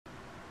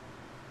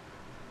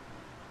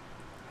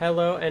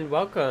Hello and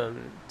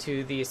welcome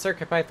to the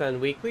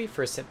CircuitPython Weekly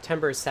for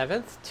September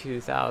 7th,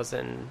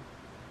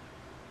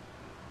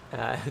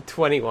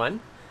 2021.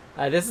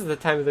 This is the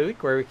time of the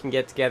week where we can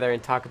get together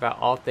and talk about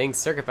all things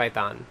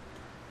CircuitPython.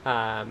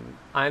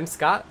 I'm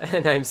Scott,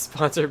 and I'm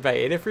sponsored by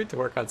Adafruit to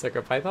work on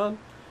CircuitPython.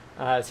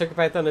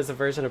 CircuitPython is a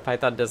version of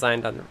Python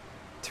designed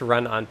to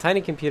run on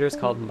tiny computers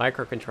called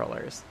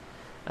microcontrollers.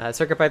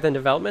 CircuitPython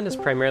development is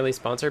primarily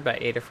sponsored by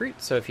Adafruit,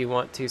 so if you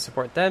want to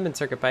support them and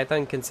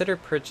CircuitPython, consider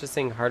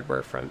purchasing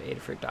hardware from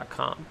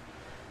Adafruit.com.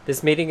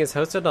 This meeting is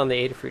hosted on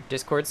the Adafruit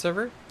Discord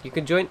server. You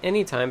can join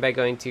anytime by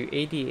going to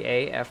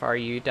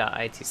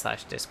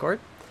adafru.it/discord.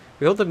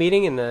 We hold the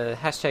meeting in the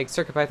hashtag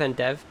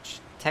CircuitPythonDev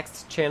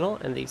text channel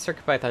and the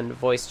CircuitPython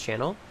voice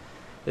channel.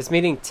 This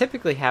meeting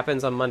typically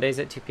happens on Mondays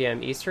at 2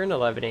 p.m. Eastern,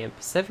 11 a.m.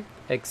 Pacific,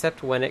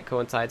 except when it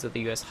coincides with a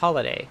U.S.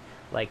 holiday,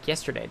 like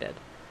yesterday did.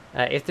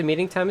 If the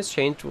meeting time is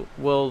changed,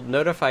 we'll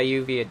notify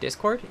you via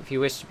Discord. If you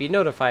wish to be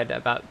notified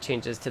about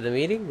changes to the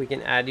meeting, we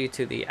can add you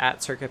to the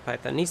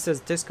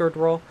 @CircuitPythonistas Discord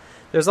role.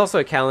 There's also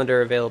a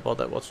calendar available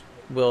that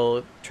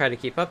we'll try to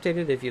keep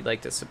updated if you'd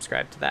like to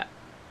subscribe to that.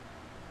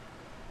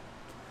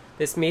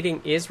 This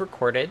meeting is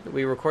recorded.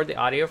 We record the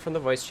audio from the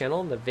voice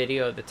channel and the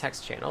video of the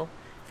text channel.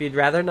 If you'd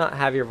rather not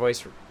have your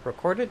voice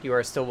recorded, you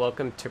are still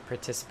welcome to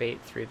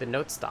participate through the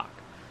note stock.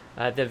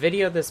 The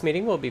video of this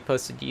meeting will be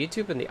posted to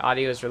YouTube, and the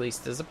audio is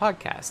released as a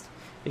podcast.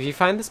 If you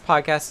find this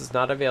podcast is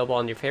not available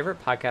on your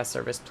favorite podcast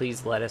service,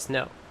 please let us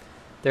know.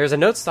 There is a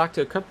note stock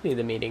to accompany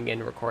the meeting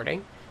and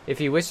recording.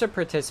 If you wish to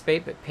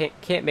participate but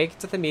can't make it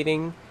to the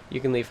meeting, you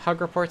can leave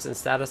hug reports and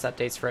status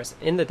updates for us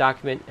in the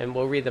document, and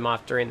we'll read them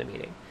off during the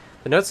meeting.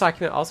 The notes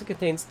document also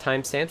contains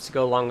timestamps to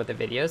go along with the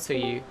video, so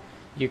you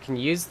can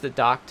use the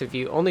doc to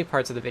view only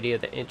parts of the video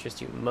that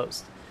interest you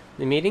most.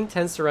 The meeting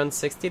tends to run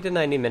 60 to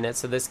 90 minutes,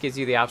 so this gives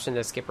you the option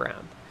to skip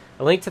around.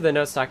 A link to the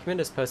notes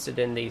document is posted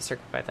in the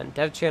CircuitPython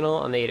dev channel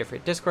on the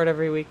Adafruit Discord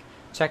every week.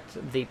 Check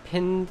the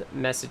pinned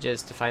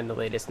messages to find the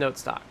latest note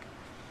stock.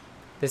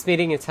 This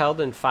meeting is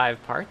held in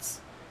 5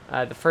 parts.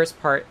 The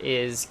first part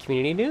is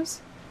community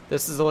news.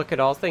 This is a look at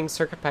all things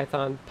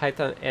CircuitPython,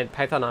 Python, and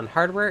Python on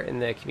hardware in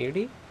the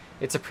community.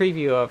 It's a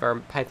preview of our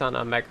Python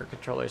on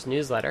microcontrollers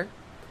newsletter.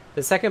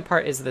 The second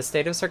part is the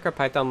state of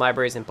CircuitPython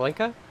libraries in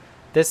Blinka.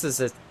 This is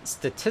a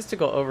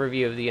statistical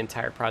overview of the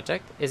entire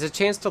project. It's a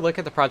chance to look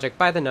at the project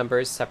by the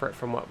numbers, separate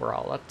from what we're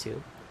all up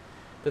to.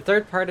 The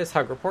third part is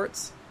Hug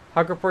Reports.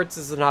 Hug Reports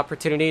is an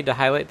opportunity to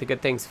highlight the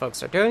good things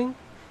folks are doing,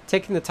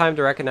 taking the time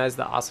to recognize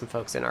the awesome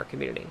folks in our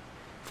community.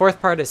 Fourth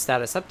part is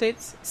Status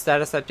Updates.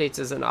 Status Updates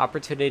is an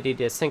opportunity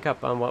to sync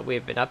up on what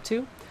we've been up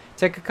to.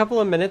 Take a couple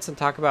of minutes and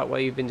talk about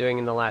what you've been doing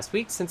in the last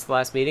week since the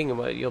last meeting and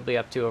what you'll be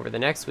up to over the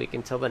next week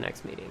until the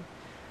next meeting.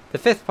 The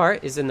fifth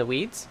part is In the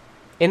Weeds.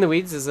 In the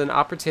Weeds is an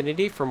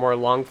opportunity for more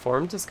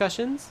long-form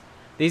discussions.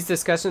 These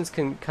discussions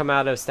can come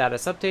out of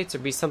status updates or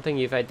be something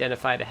you've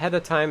identified ahead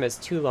of time as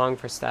too long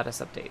for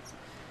status updates.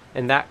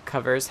 And that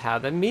covers how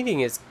the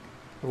meeting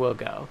will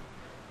go.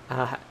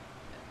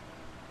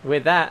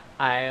 With that,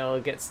 I'll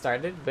get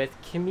started with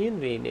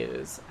community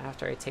news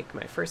after I take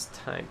my first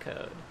time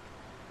code.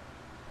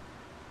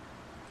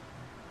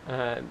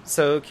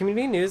 So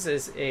community news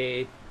is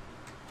a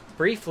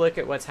brief look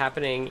at what's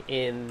happening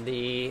in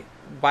the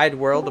wide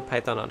world of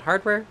Python on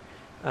hardware.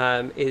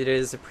 It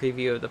is a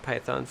preview of the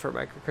Python for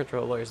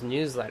Microcontrollers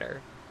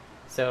newsletter.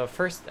 So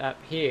first up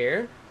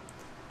here,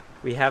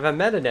 we have a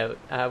meta note.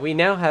 We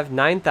now have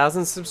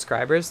 9,000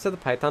 subscribers to the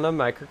Python on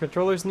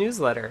Microcontrollers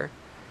newsletter.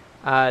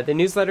 The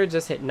newsletter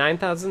just hit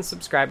 9,000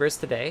 subscribers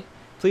today.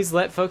 Please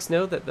let folks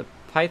know that the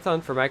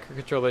Python for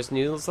Microcontrollers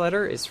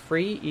newsletter is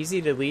free,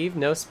 easy to leave,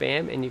 no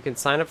spam, and you can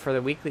sign up for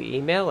the weekly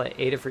email at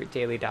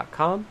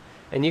adafruitdaily.com.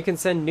 And you can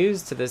send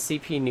news to the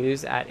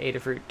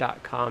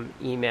cpnews@adafruit.com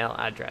email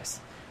address.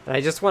 And I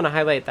just want to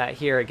highlight that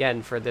here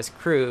again for this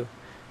crew,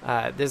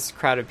 this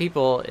crowd of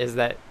people, is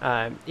that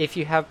if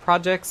you have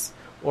projects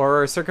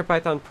or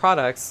CircuitPython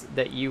products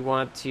that you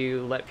want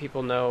to let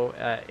people know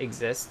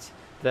exist,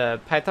 the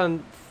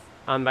Python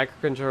on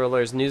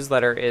Microcontrollers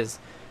newsletter is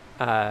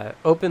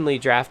openly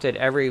drafted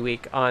every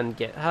week on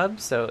GitHub.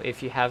 So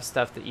if you have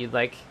stuff that you'd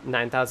like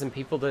 9,000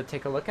 people to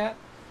take a look at,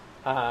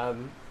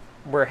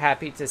 we're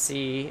happy to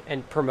see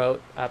and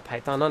promote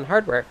Python on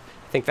hardware.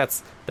 I think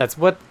that's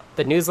what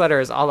the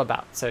newsletter is all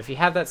about. So if you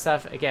have that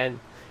stuff,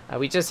 again,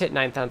 we just hit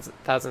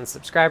 9,000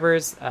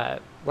 subscribers,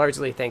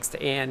 largely thanks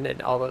to Anne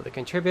and all of the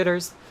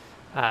contributors.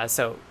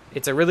 So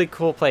it's a really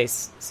cool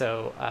place.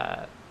 So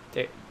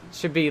there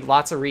should be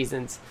lots of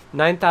reasons,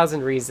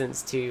 9,000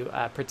 reasons to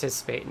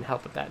participate and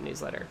help with that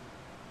newsletter.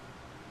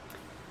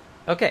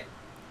 Okay.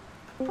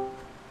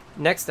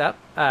 Next up,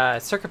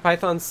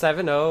 CircuitPython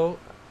 7.0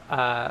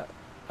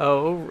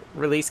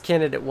 Release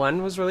Candidate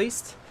 1 was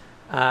released.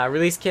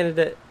 Release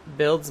Candidate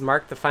builds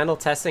mark the final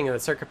testing of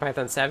the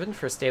CircuitPython 7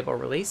 for stable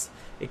release.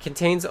 It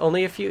contains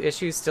only a few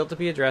issues still to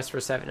be addressed for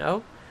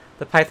 7.0.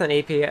 The Python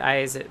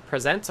APIs it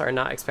presents are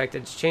not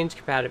expected to change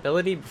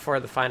compatibility before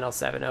the final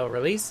 7.0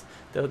 release,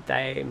 though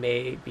they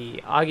may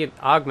be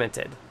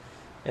augmented.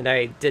 And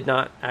I did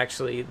not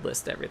actually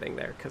list everything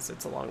there because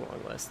it's a long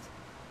list.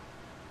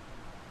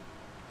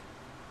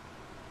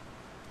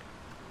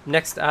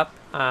 Next up,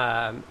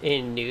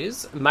 in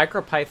news,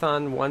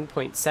 MicroPython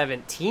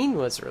 1.17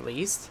 was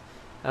released.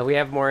 We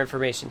have more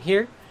information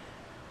here.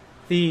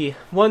 The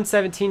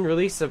 1.17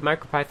 release of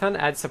MicroPython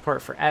adds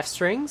support for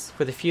f-strings,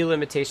 with a few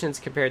limitations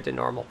compared to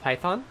normal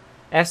Python.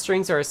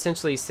 F-strings are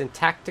essentially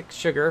syntactic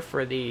sugar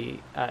for the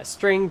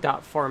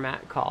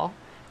string.format call,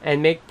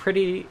 and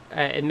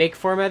make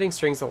formatting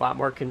strings a lot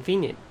more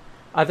convenient.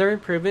 Other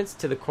improvements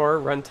to the core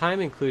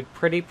runtime include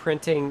pretty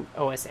printing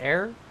OS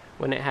error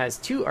when it has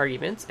two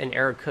arguments, an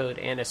error code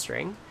and a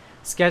string,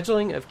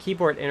 scheduling of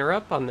keyboard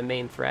interrupt on the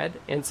main thread,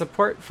 and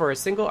support for a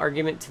single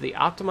argument to the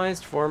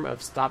optimized form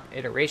of stop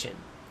iteration.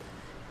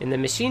 In the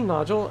machine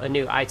module, a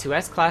new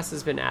I2S class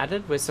has been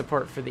added with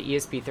support for the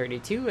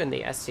ESP32 and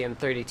the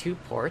STM32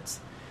 ports.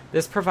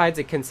 This provides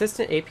a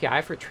consistent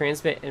API for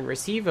transmit and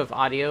receive of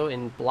audio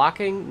in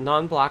blocking,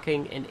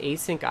 non-blocking, and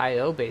async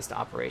I/O based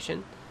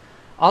operation.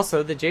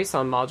 Also, the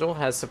JSON module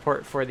has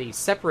support for the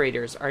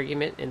separators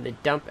argument in the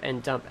dump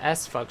and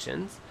dump-s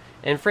functions,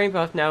 and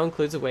FrameBuff now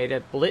includes a way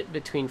to blit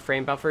between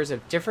frame buffers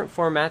of different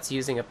formats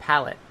using a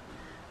palette.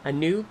 A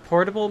new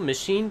portable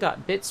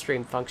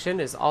machine.bitstream function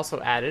is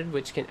also added,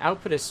 which can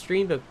output a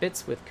stream of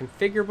bits with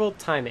configurable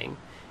timing,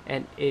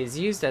 and is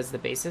used as the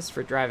basis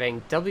for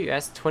driving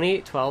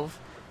WS2812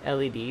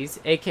 LEDs,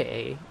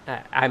 aka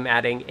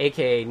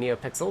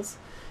NeoPixels,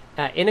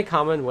 in a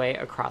common way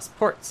across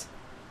ports.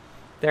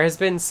 There has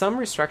been some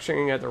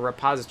restructuring of the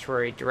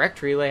repository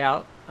directory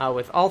layout,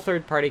 with all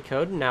third-party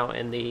code now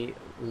in the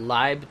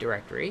lib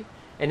directory,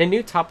 and a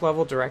new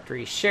top-level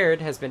directory shared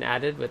has been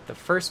added with the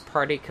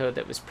first-party code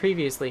that was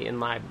previously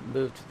in lib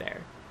moved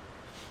there.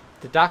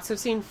 The docs have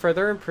seen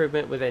further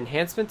improvement with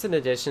enhancements and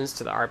additions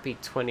to the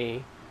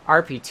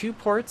RP2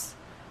 parts,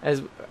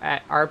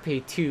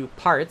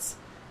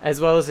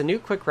 as well as a new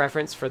quick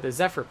reference for the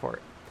Zephyr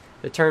port.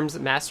 The terms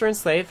master and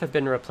slave have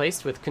been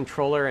replaced with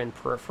controller and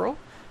peripheral,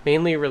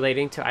 mainly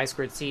relating to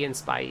I2C and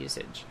SPI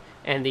usage.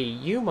 And the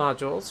U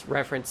modules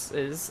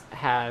references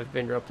have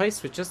been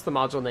replaced with just the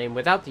module name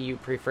without the U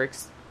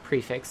prefix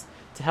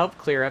to help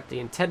clear up the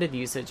intended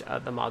usage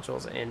of the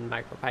modules in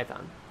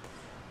MicroPython.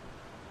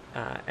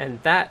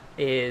 And that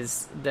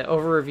is the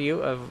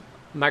overview of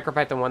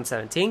MicroPython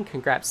 1.17.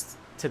 Congrats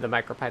to the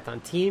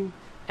MicroPython team.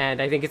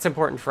 And I think it's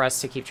important for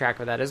us to keep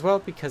track of that as well,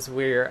 because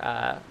we're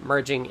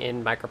merging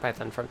in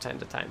MicroPython from time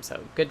to time.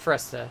 So good for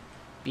us to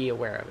be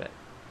aware of it.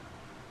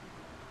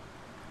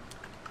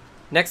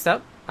 Next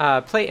up,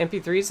 play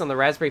MP3s on the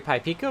Raspberry Pi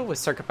Pico with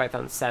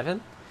CircuitPython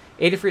 7.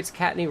 Adafruit's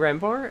Kattni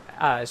Rembor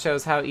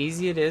shows how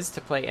easy it is to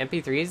play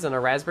MP3s on a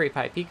Raspberry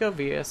Pi Pico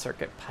via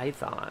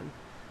CircuitPython.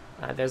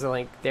 There's a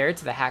link there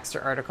to the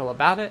Hackster article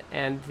about it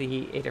and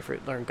the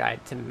Adafruit Learn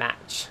Guide to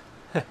match.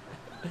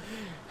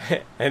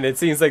 And it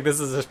seems like this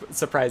is a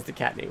surprise to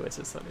Kattni, which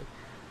is funny.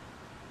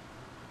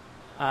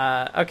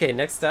 Okay,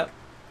 next up,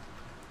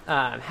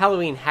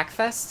 Halloween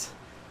Hackfest.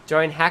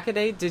 Join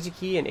Hackaday,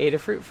 DigiKey, and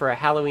Adafruit for a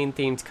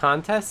Halloween-themed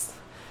contest.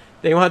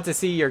 They want to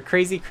see your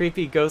crazy,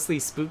 creepy, ghostly,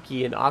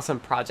 spooky, and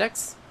awesome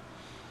projects.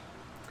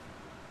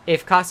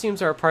 If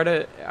costumes are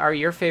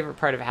your favorite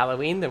part of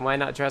Halloween, then why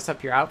not dress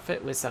up your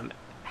outfit with some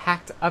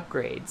hacked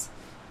upgrades?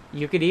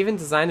 You could even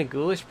design a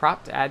ghoulish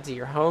prop to add to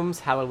your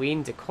home's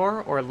Halloween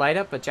decor, or light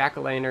up a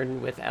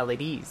jack-o'-lantern with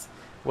LEDs.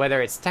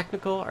 Whether it's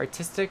technical,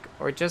 artistic,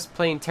 or just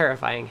plain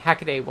terrifying,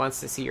 Hackaday wants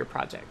to see your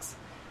projects.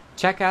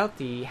 Check out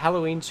the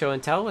Halloween Show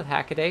and Tell with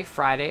Hackaday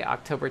Friday,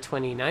 October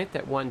 29th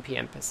at 1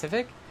 p.m.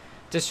 Pacific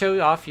to show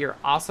off your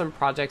awesome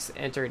projects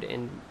entered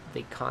in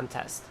the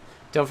contest.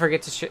 Don't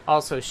forget to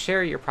also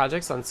share your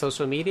projects on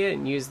social media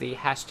and use the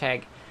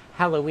hashtag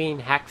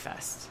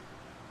HalloweenHackfest.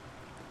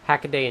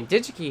 Hackaday and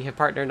DigiKey have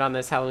partnered on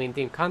this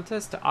Halloween-themed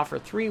contest to offer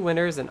 3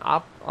 winners an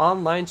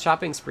online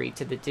shopping spree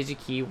to the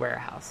DigiKey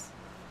warehouse.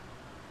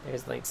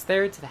 There's links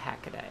there to the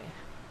Hackaday.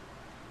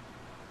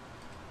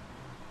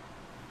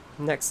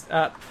 Next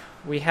up,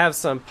 we have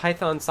some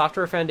Python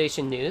Software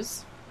Foundation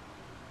news.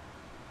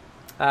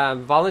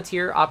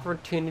 Volunteer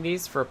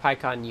opportunities for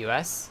PyCon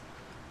US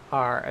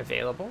are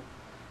available.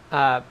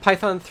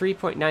 Python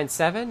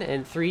 3.97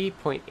 and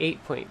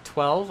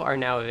 3.8.12 are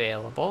now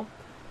available.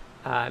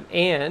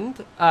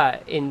 And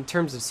in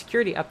terms of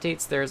security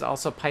updates, there's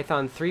also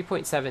Python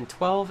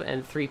 3.7.12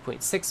 and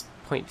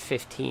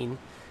 3.6.15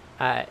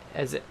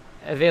 as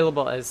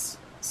available as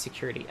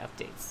security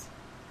updates.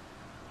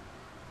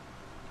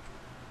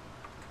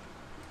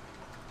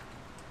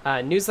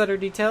 Newsletter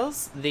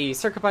details. The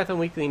CircuitPython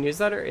Weekly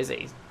Newsletter is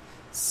a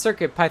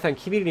CircuitPython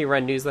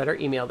community-run newsletter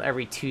emailed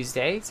every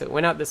Tuesday, so it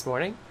went out this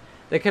morning.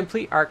 The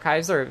complete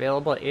archives are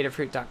available at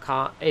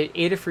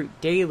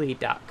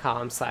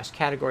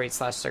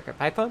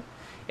adafruitdaily.com/categories/CircuitPython.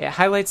 It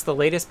highlights the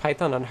latest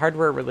Python and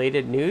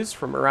hardware-related news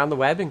from around the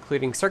web,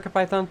 including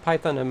CircuitPython,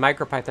 Python, and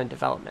MicroPython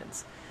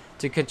developments.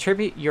 To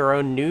contribute your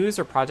own news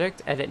or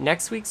project, edit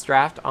next week's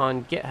draft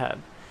on GitHub.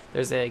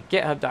 There's a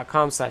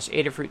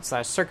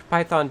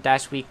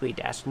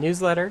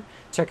github.com/adafruit/circuitpython-weekly-newsletter.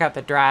 Check out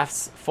the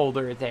drafts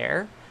folder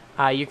there.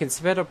 You can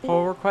submit a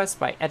pull request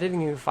by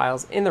editing the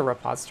files in the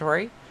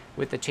repository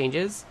with the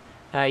changes.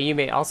 You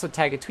may also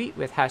tag a tweet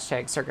with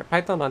hashtag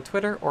CircuitPython on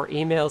Twitter or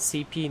email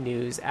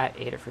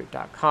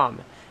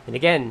cpnews@adafruit.com. And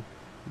again,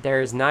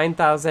 there's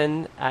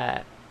 9,000,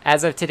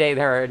 as of today,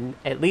 there are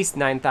at least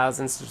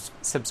 9,000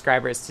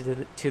 subscribers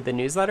to the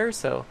newsletter.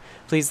 So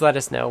please let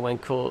us know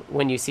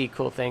when you see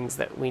cool things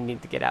that we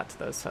need to get out to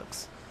those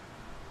folks.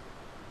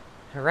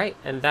 All right,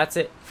 and that's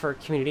it for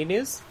community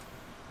news.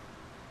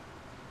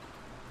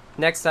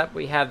 Next up,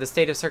 we have the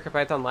state of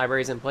CircuitPython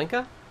libraries in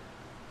Blinka.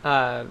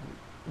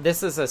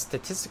 This is a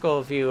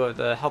statistical view of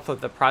the health of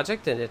the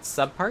project and its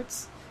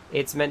subparts.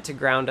 It's meant to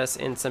ground us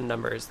in some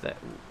numbers that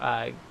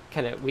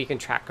we can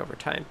track over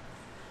time.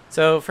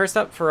 So first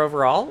up, for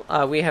overall,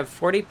 we have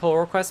 40 pull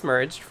requests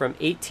merged from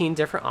 18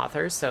 different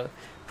authors. So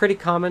pretty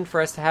common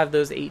for us to have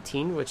those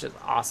 18, which is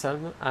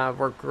awesome.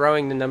 We're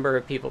growing the number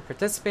of people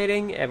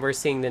participating, and we're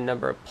seeing the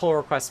number of pull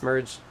requests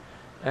merged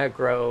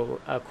grow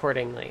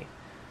accordingly.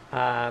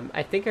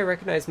 I think I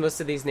recognize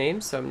most of these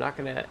names, so I'm not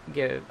going to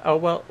give... Oh,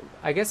 well,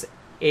 I guess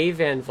A.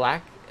 Van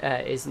Vlack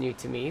is new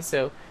to me,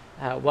 so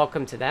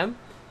welcome to them.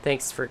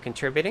 Thanks for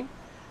contributing.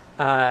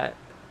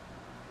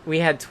 We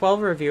had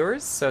 12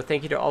 reviewers, so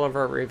thank you to all of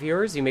our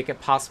reviewers. You make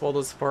it possible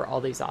to support all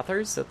these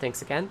authors, so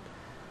thanks again.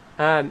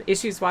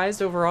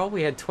 Issues-wise, overall,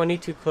 we had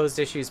 22 closed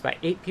issues by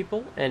 8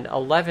 people and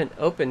 11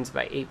 opened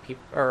by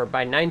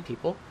 9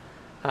 people.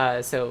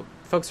 So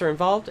folks are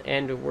involved,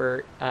 and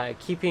we're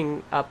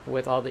keeping up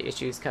with all the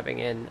issues coming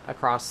in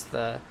across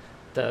the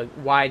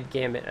wide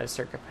gamut of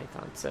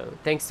CircuitPython. So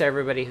thanks to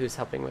everybody who's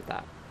helping with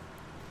that.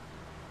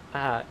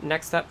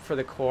 Next up for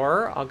the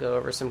core, I'll go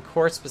over some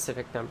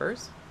core-specific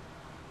numbers.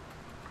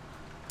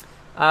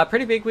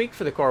 Pretty big week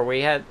for the core.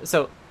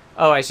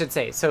 I should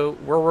say, so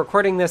we're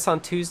recording this on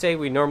Tuesday.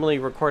 We normally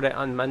record it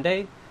on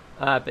Monday,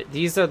 but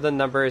these are the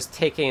numbers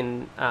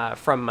taken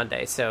from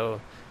Monday. So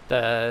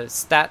the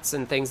stats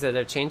and things that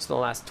have changed in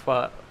the last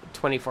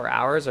 24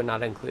 hours are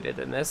not included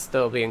in this.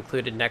 They'll be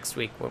included next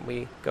week when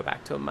we go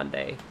back to a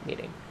Monday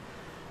meeting.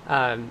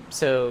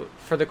 So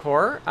for the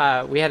core,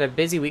 we had a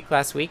busy week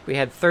last week. We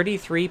had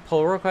 33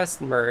 pull requests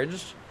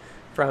merged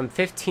from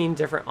 15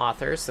 different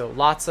authors, so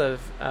lots of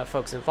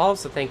folks involved,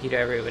 so thank you to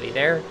everybody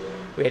there.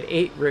 We had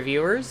 8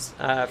 reviewers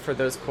for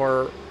those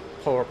core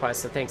pull requests,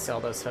 so thanks to all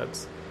those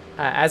folks.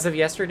 As of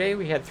yesterday,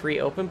 we had 3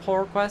 open pull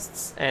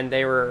requests, and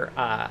they were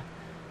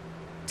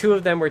 2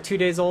 of them were 2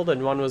 days old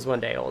and 1 was 1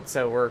 day old,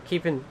 so we're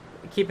keeping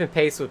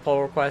pace with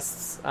pull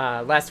requests.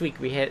 Last week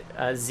we hit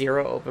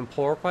 0 open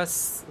pull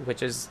requests,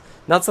 which is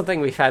not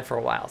something we've had for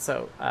a while,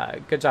 so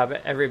good job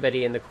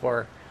everybody in the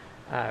core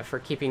for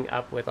keeping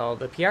up with all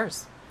the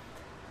PRs.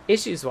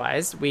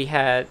 Issues-wise, we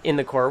had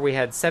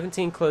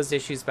 17 closed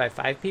issues by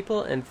 5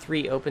 people and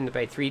 3 opened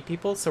by 3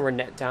 people, so we're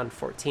net down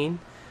 14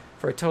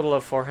 for a total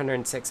of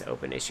 406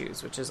 open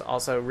issues, which is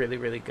also really,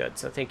 really good.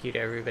 So thank you to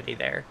everybody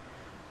there.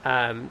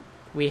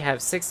 We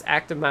have 6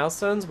 active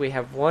milestones. We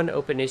have 1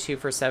 open issue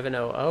for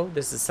 7.0.0.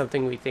 This is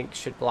something we think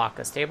should block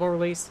a stable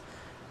release.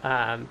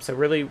 So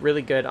really,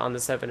 really good on the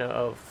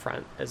 7.0.0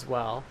 front as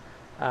well.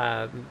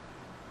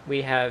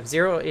 We have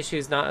 0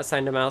 issues not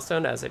assigned a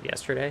milestone as of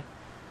yesterday.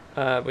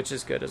 Which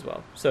is good as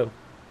well. So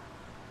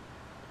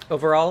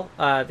overall,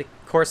 the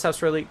core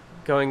stuff's really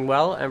going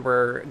well, and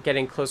we're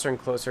getting closer and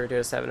closer to a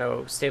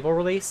 7.0 stable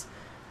release.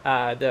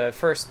 The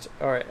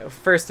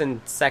first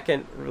and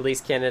second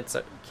release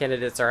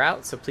candidates are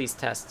out, so please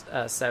test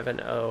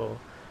 7.0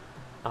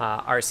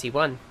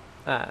 RC1,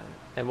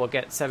 and we'll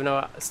get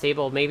 7.0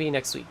 stable maybe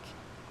next week.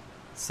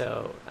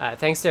 So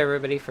thanks to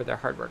everybody for their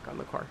hard work on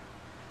the core.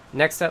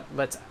 Next up,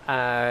 let's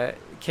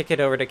kick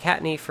it over to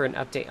Kattni for an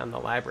update on the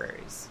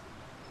libraries.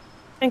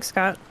 Thanks,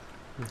 Scott.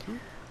 Mm-hmm.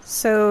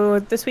 So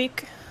this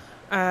week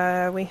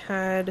we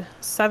had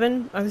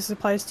 7. This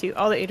applies to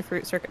all the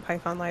Adafruit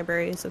CircuitPython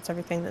libraries. That's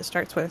everything that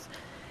starts with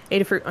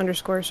Adafruit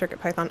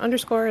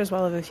 _CircuitPython_ as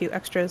well as a few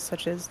extras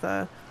such as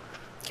the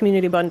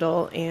community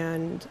bundle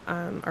and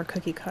our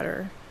cookie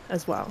cutter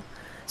as well.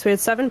 So we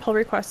had 7 pull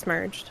requests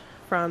merged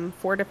from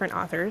 4 different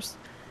authors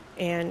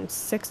and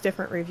 6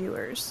 different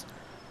reviewers,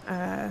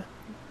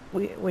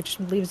 which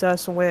leaves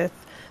us with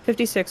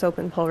 56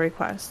 open pull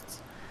requests.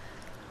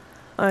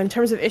 In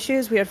terms of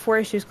issues, we had 4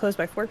 issues closed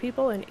by 4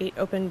 people and 8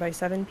 opened by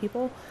 7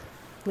 people,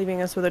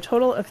 leaving us with a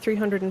total of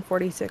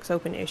 346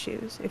 open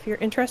issues. If you're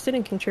interested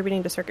in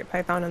contributing to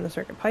CircuitPython on the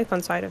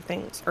CircuitPython side of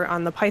things, or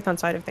on the Python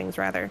side of things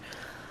rather,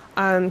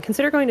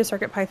 consider going to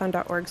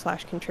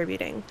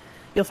circuitpython.org/contributing.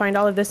 You'll find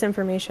all of this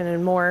information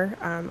and more,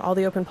 all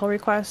the open pull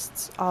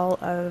requests, all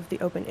of the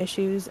open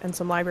issues, and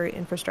some library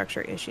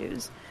infrastructure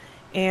issues.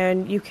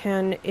 And you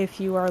can, if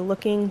you are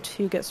looking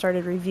to get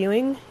started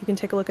reviewing, you can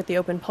take a look at the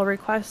open pull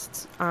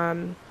requests.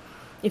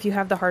 If you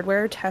have the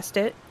hardware, test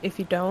it. If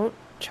you don't,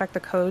 check the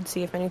code,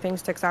 see if anything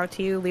sticks out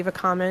to you. Leave a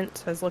comment,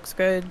 says looks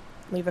good.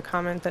 Leave a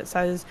comment that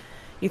says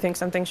you think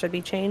something should be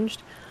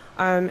changed.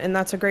 And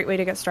that's a great way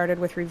to get started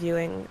with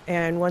reviewing.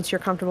 And once you're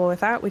comfortable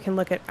with that, we can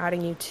look at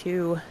adding you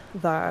to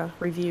the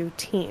review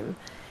team.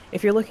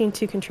 If you're looking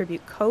to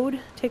contribute code,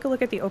 take a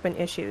look at the open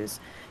issues.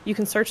 You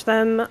can search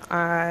them.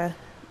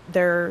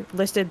 they're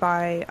listed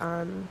by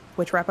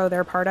which repo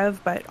they're part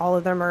of, but all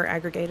of them are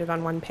aggregated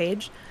on one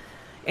page.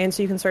 And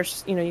so you can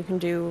search, you can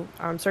do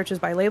searches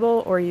by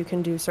label, or you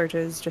can do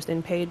searches just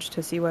in page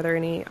to see whether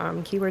any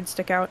keywords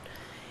stick out.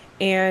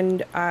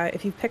 And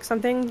if you pick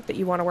something that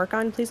you want to work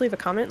on, please leave a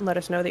comment and let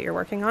us know that you're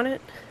working on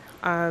it.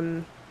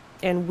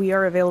 And we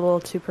are available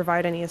to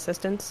provide any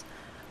assistance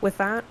with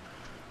that,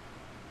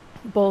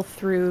 both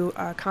through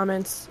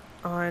comments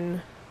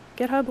on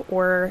GitHub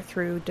or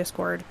through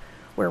Discord,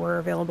 where we're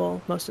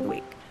available most of the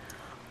week.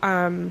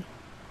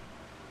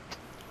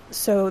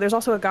 So there's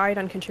also a guide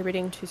on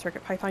contributing to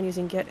CircuitPython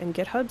using Git and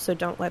GitHub, so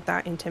don't let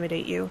that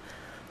intimidate you.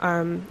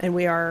 And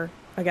we are,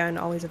 again,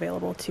 always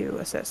available to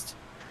assist.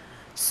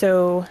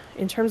 So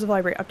in terms of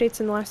library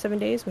updates in the last 7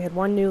 days, we had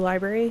one new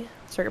library,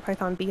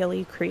 CircuitPython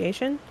BLE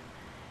creation,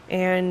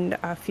 and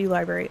a few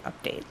library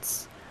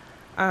updates.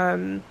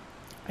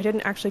 I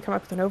didn't actually come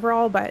up with an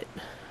overall, but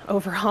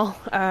overall,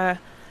 I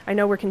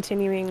know we're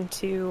continuing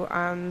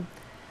to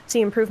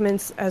see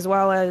improvements, as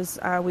well as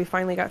we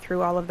finally got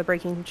through all of the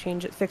breaking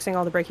changes, fixing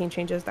all the breaking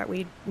changes that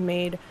we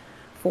made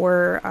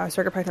for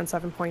CircuitPython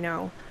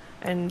 7.0.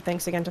 And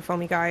thanks again to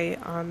Foamy Guy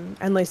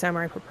and Les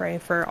Samurai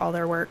Propre for all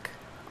their work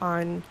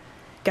on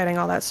getting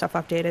all that stuff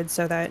updated,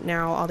 so that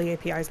now all the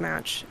APIs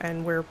match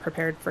and we're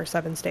prepared for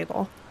 7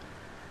 stable.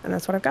 And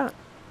that's what I've got.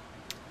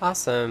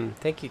 Awesome.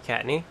 Thank you,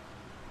 Kattni.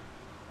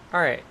 All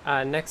right.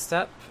 Next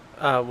up,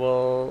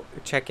 we'll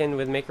check in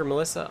with Maker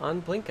Melissa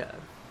on Blinka.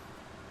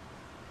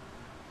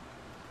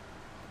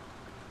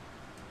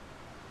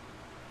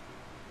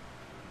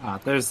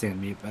 There's the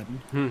unmute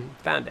button.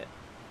 Found it.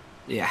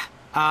 Yeah.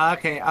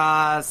 Okay.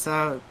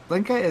 So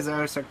Blinka is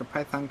our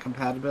CircuitPython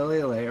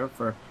compatibility layer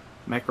for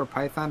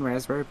MicroPython,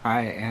 Raspberry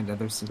Pi, and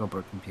other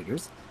single-board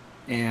computers.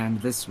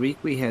 And this week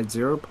we had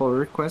 0 pull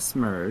requests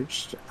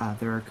merged.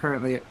 There are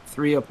currently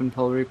 3 open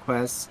pull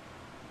requests,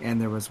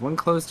 and there was 1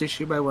 closed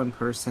issue by 1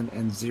 person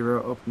and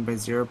 0 open by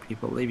 0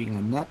 people, leaving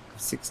a net of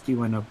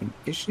 61 open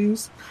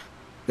issues.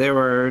 There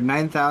were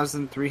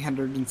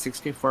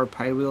 9,364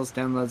 PyWheels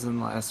downloads in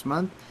the last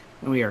month,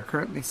 and we are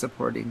currently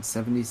supporting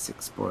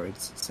 76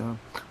 boards. So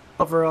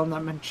overall,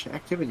 not much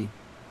activity.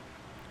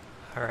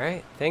 All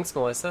right. Thanks,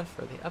 Melissa,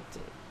 for the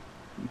update.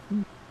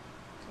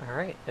 All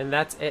right, and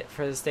that's it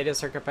for the state of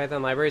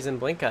CircuitPython libraries in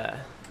Blinka.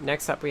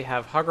 Next up, we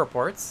have Hug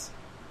Reports.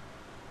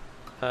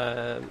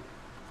 Hug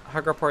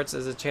Reports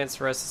is a chance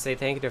for us to say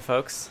thank you to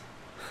folks.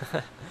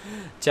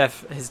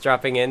 Jeff is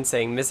dropping in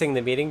saying, missing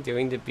the meeting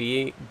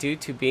due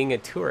to being a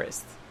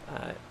tourist.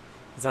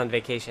 He's on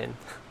vacation,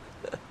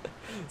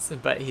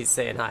 but he's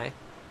saying hi.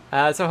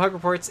 So Hug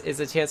Reports is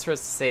a chance for us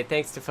to say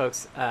thanks to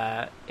folks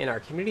in our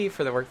community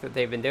for the work that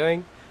they've been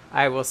doing.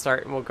 I will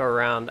start and we'll go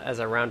around as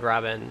a round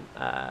robin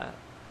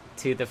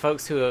to the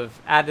folks who have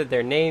added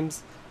their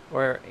names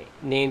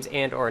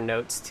and or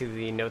notes to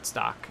the notes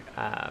doc.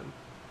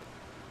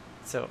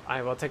 So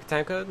I will take a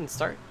time code and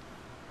start.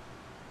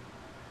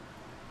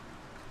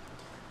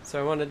 So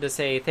I wanted to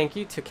say thank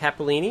you to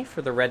Capolini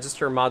for the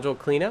register module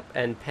cleanup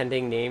and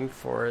pending name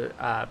for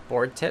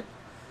board tip.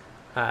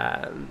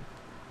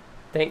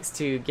 Thanks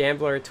to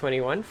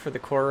Gambler21 for the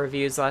core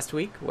reviews last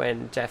week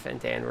when Jeff and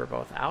Dan were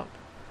both out.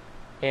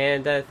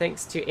 And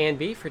thanks to Ann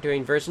B for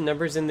doing version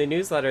numbers in the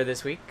newsletter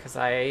this week, because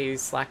I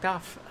slacked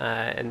off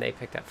and they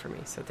picked up for me.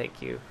 So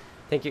thank you,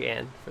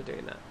 Ann, for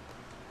doing that.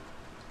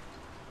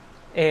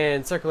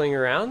 And circling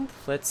around,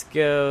 let's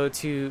go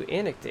to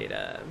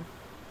Anecdata.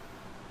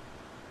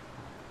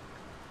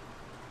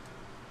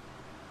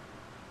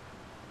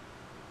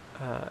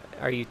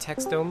 Are you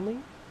text only?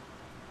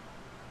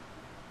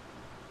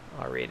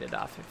 I'll read it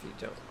off if you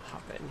don't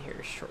hop in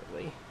here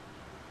shortly.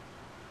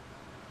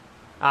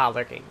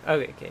 Lurking.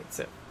 Okay,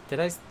 so did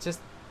I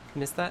just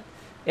miss that?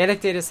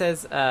 Anecdata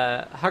says,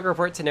 Hug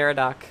report to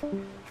Neradoc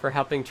for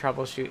helping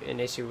troubleshoot an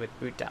issue with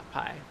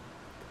boot.py.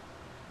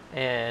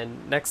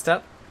 And next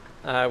up,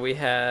 we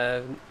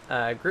have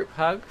a group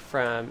hug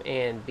from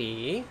Ann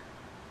B.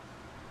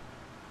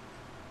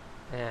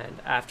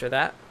 And after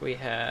that, we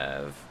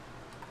have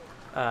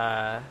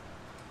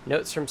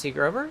notes from C.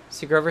 Grover.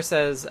 C. Grover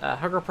says,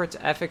 Hug report to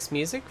FX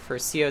Music for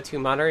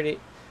CO2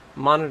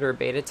 monitor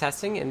beta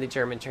testing in the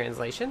German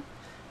translation.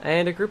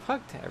 And a group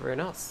hug to everyone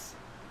else.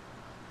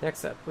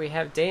 Next up, we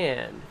have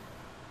Dan.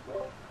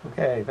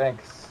 Okay,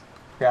 thanks.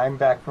 Okay, I'm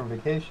back from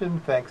vacation.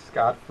 Thanks,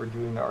 Scott, for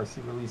doing the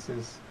RC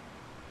releases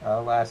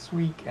last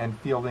week and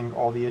fielding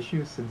all the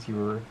issues, since you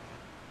were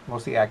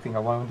mostly acting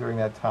alone during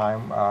that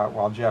time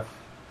while Jeff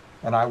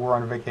and I were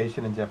on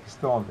vacation and Jeff is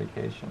still on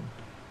vacation.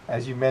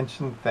 As you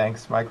mentioned,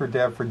 thanks,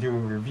 Microdev, for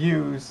doing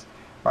reviews.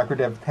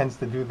 Microdev tends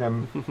to do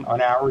them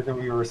on hours when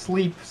we were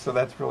asleep, so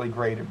that's really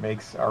great. It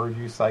makes our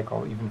review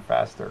cycle even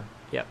faster.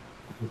 Yep.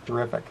 It's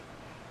terrific.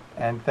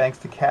 And thanks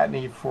to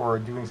Kattni for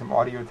doing some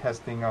audio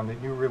testing on the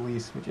new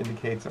release, which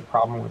indicates a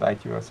problem with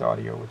I2S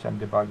audio, which I'm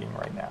debugging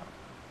right now.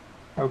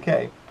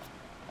 Okay.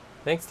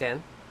 Thanks,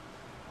 Dan.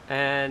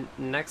 And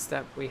next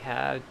up, we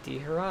have D.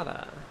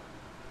 Harada.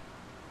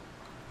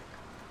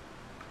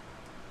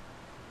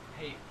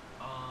 Hey,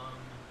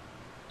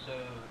 so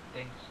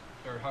thanks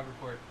or hug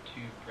report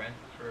to Brent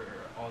for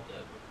all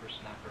the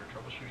whippersnapper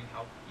troubleshooting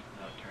help, even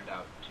though it turned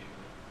out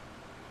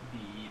to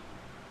be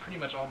pretty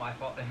much all my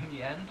fault in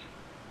the end.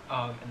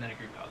 And then a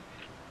group hug.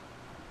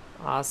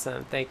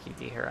 Awesome. Thank you,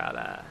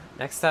 DHirata.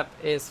 Next up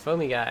is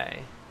Foamy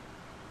Guy.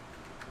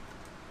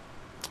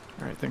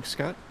 All right, thanks,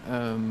 Scott.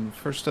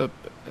 First up,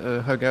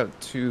 hug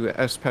out to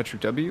S.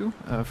 Patrick W.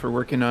 For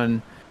working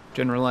on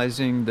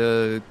generalizing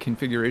the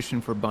configuration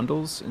for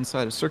bundles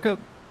inside of Circup.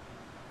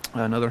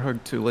 Another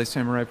hug to Lay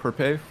Samurai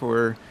Porpe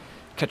for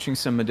catching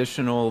some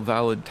additional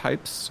valid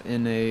types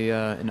in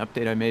an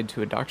update I made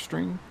to a doc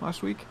string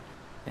last week.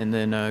 And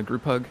then a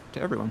group hug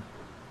to everyone.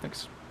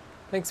 Thanks.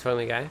 Thanks,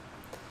 Foamy Guy.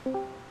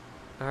 All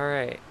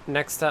right,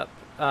 next up,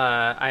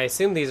 I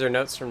assume these are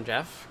notes from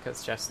Jeff,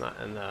 because Jeff's not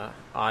in the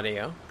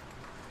audio.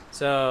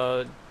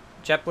 So,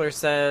 Jepler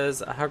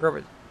says, a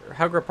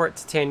hug report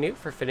to Tan Newt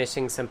for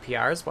finishing some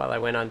PRs while I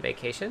went on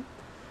vacation.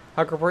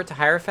 Hug report to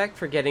Higher Effect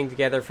for getting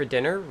together for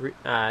dinner.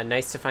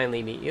 Nice to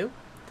finally meet you.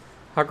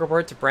 Hug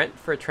report to Brent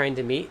for trying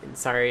to meet, and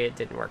sorry it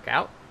didn't work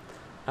out.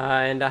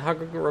 And a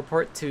hug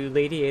report to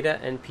Lady Ada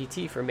and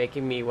PT for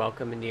making me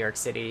welcome in New York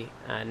City.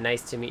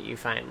 Nice to meet you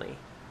finally.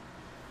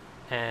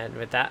 And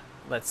with that,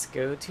 let's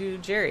go to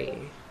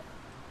Jerry.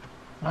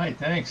 Hi,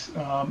 thanks.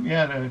 A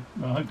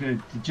hug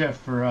to Jeff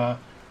for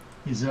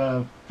his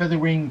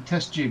Featherwing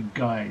test jig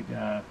guide.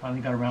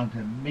 Finally got around to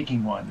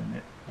making one, and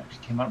it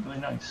actually came out really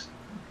nice.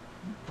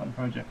 Fun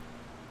project.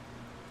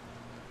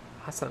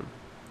 Awesome.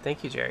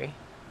 Thank you, Jerry.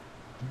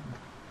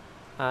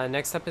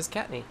 Next up is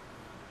Katney.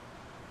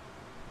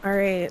 All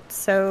right,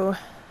 so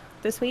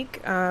this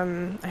week I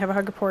have a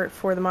hug report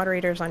for the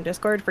moderators on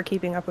Discord for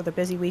keeping up with a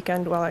busy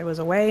weekend while I was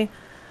away.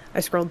 I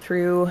scrolled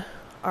through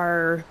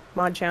our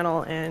mod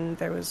channel and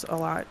there was a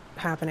lot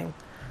happening.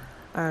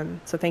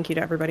 So thank you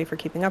to everybody for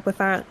keeping up with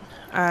that.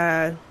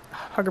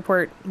 Hug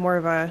report, more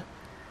of a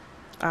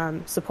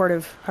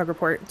supportive hug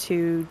report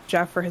to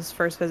Jeff for his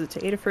first visit to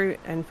Adafruit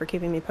and for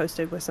keeping me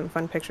posted with some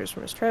fun pictures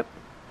from his trip.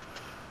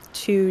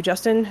 To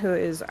Justin, who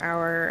is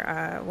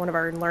our one of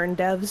our Learn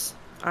devs,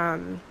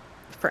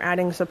 for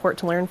adding support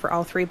to Learn for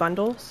all 3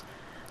 bundles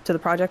to the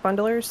project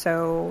bundlers.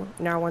 So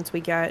now once we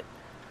get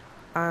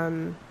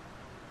the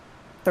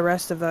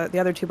rest of the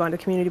other 2 bundle,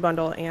 community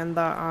bundle and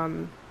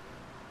the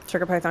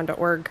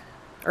CircuitPython.org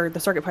or the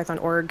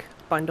CircuitPython.org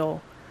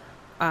bundle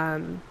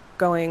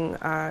going,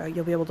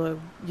 you'll be able to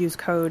use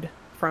code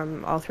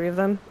from all 3 of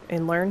them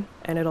in Learn,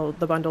 and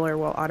the bundler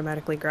will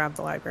automatically grab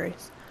the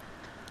libraries.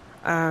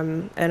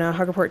 And a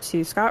hug report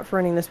to Scott for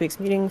running this week's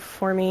meeting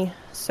for me.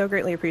 So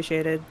greatly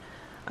appreciated.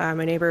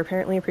 My neighbor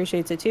apparently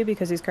appreciates it too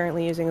because he's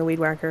currently using a weed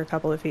whacker a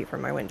couple of feet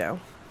from my window.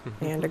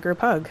 And a group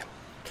hug.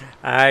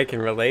 I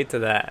can relate to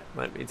that,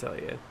 let me tell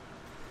you.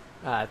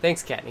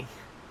 Thanks, Katney.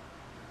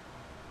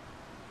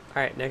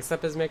 All right, next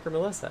up is Maker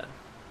Melissa.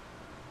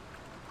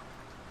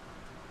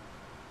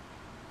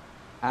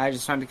 I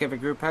just wanted to give a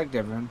group hug to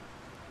everyone.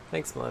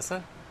 Thanks,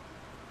 Melissa.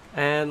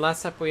 And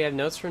last up, we have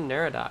notes from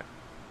Neradoc,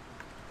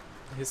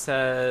 who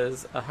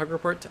says, a hug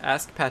report to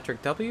Ask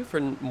Patrick W. for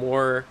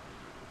more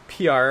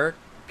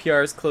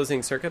PRs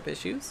closing circuit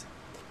issues.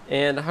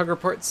 And hug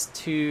reports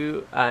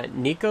to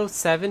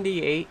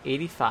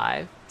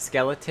Nico7885,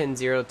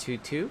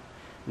 Skeleton022,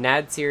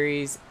 NAD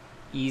Series,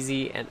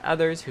 Easy, and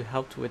others who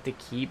helped with the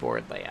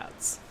keyboard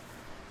layouts.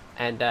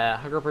 And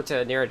hug report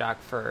to Neradoc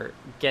for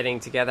getting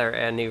together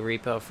a new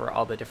repo for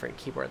all the different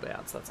keyboard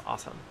layouts. That's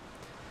awesome.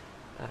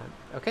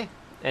 Okay,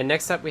 and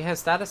next up we have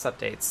status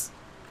updates.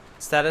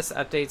 Status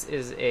updates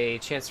is a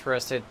chance for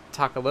us to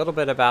talk a little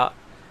bit about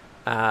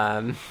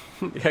a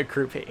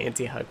group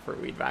anti-hug for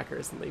weed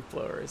whackers and leaf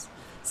blowers,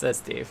 says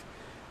Steve.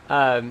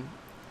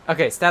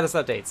 Okay, status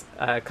updates.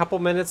 A couple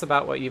minutes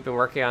about what you've been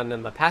working on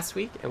in the past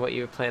week and what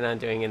you plan on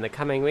doing in the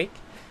coming week.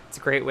 It's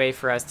a great way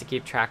for us to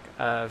keep track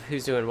of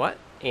who's doing what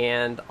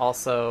and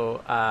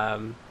also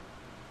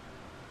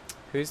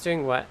who's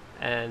doing what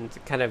and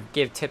kind of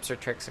give tips or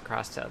tricks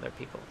across to other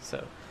people.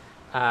 So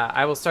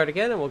I will start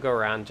again and we'll go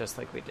around just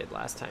like we did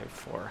last time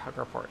for hug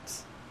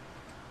reports.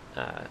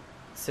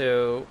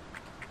 So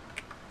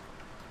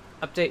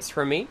updates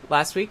from me.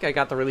 Last week I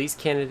got the release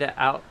candidate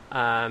out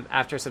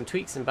after some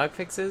tweaks and bug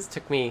fixes.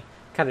 Took me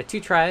kind of 2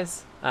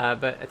 tries,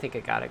 but I think I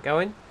got it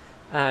going.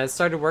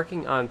 Started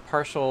working on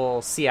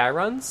partial CI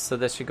runs, so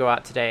this should go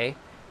out today,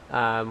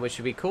 which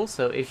should be cool.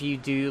 So if you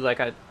do like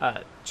a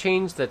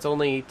change that's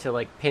only to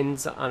like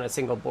pins on a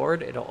single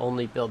board, it'll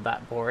only build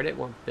that board. It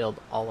won't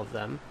build all of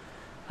them.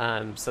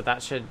 So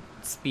that should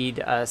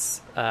speed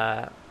us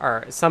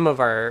some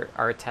of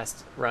our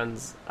test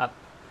runs up,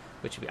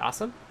 which would be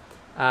awesome.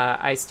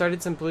 I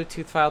started some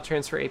Bluetooth file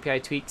transfer API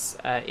tweaks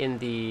in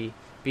the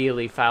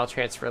BLE file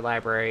transfer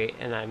library,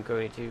 and I'm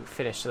going to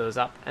finish those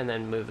up and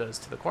then move those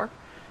to the core.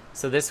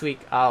 So this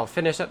week I'll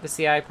finish up the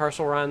CI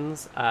partial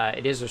runs.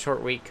 It is a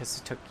short week because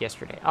it took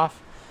yesterday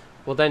off.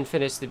 We'll then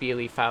finish the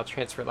BLE file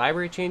transfer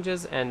library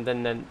changes, and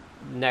then the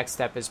next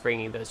step is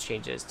bringing those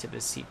changes to the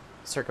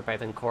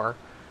CircuitPython core.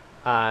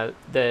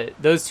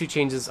 Those 2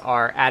 changes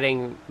are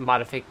adding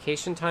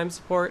modification time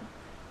support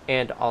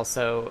and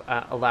also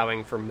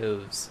allowing for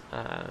moves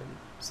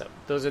So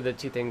those are the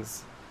two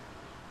things,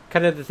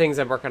 kind of the things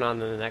I'm working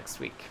on in the next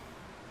week.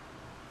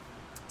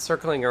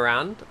 Circling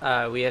around,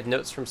 we have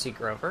notes from C.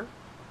 Grover.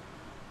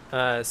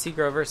 C.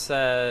 Grover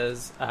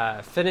says,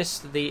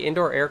 finished the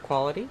indoor air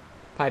quality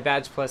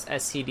PyBadge plus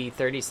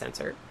SCD30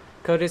 sensor.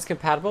 Code is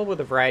compatible with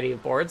a variety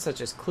of boards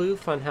such as Clue,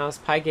 Funhouse,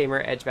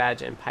 PyGamer,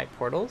 EdgeBadge, and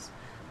PyPortals.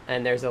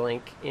 And there's a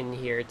link in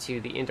here to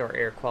the indoor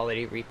air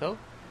quality repo.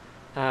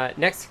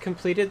 Next,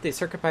 completed the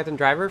CircuitPython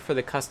driver for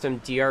the custom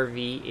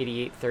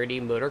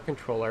DRV8830 motor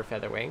controller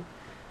Featherwing.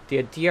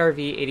 The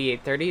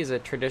DRV8830 is a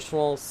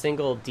traditional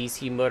single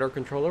DC motor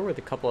controller with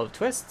a couple of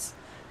twists.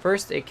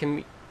 First, it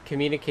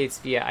communicates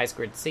via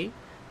I2C.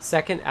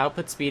 Second,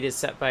 output speed is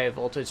set by a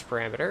voltage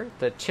parameter.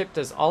 The chip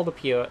does all the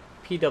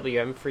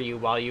PWM for you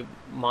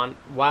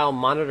while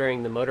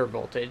monitoring the motor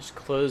voltage,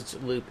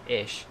 closed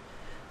loop-ish.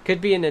 Could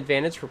be an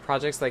advantage for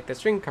projects like the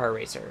String Car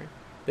Racer.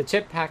 The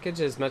chip package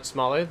is much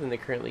smaller than the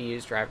currently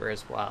used driver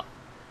as well.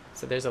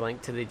 So there's a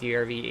link to the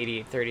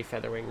DRV8830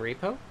 Featherwing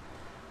repo.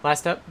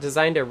 Last up,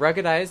 designed a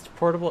ruggedized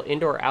portable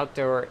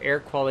indoor-outdoor air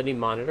quality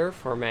monitor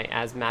for my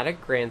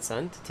asthmatic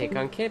grandson to take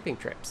on camping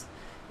trips.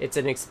 It's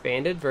an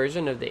expanded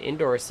version of the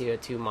indoor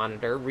CO2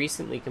 monitor,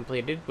 recently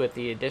completed with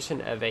the addition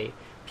of a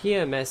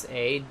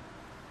PMSA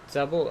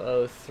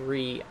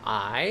 003i,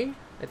 I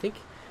think,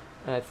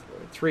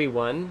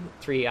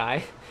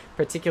 3i,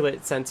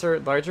 particulate sensor,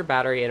 larger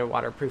battery, and a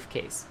waterproof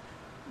case.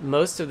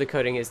 Most of the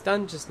coding is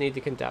done, just need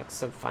to conduct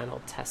some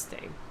final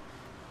testing.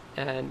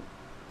 And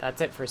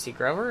that's it for C.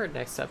 Grover.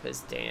 Next up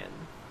is Dan.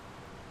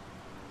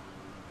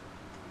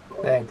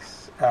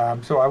 Thanks.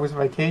 So I was on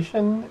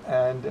vacation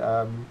and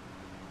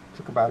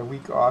took about a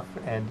week off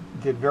and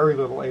did very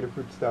little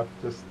Adafruit stuff,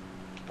 just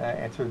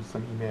answered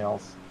some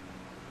emails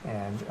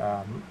and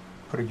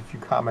put a few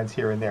comments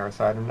here and there,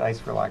 so I had a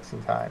nice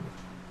relaxing time.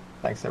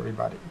 Thanks,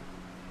 everybody.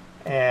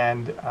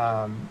 And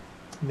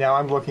now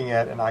I'm looking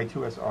at an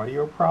I2S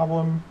audio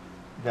problem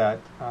that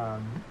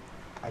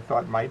I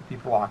thought might be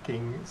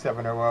blocking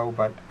 700,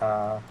 but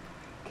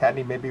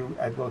Kattni, maybe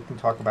I'd love to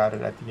talk about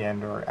it at the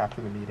end or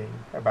after the meeting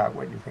about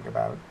what you think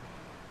about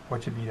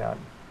what should be done.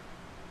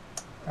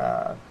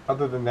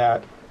 Other than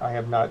that,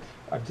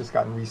 I've just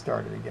gotten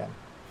restarted again.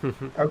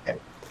 Okay.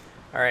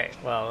 All right.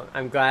 Well,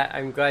 I'm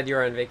glad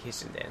you're on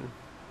vacation, Dan.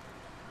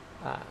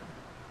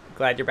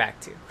 Glad you're back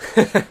too.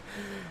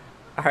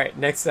 All right.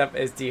 Next up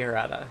is D.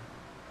 Harada.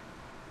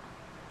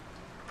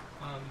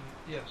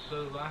 Yeah.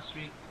 So last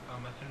week, I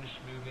finished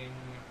moving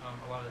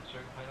a lot of the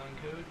CircuitPython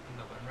code in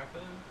the Learn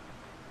repo,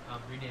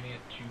 renaming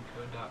it to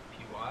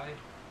code.py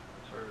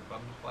for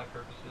bundle flag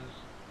purposes.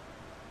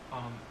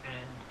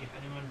 And if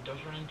anyone does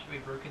run into a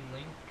broken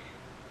link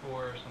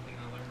for something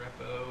in the Learn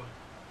repo,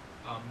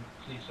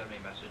 please send me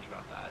a message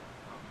about that,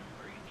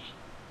 or you can just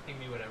ping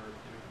me whatever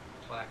through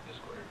Slack,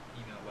 Discord,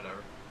 email,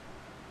 whatever.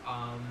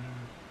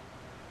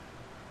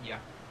 Yeah.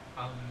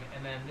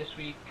 And then this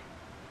week,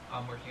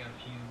 I'm working on a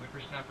few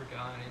Whippersnapper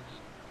guides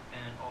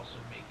and also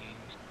making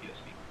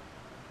USB.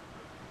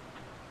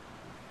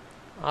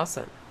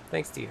 Awesome.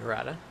 Thanks, D.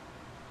 Harada.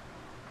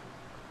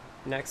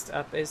 Next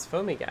up is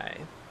Foamy Guy.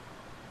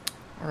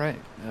 All right.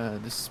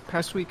 This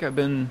past week I've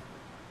been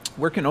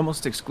working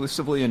almost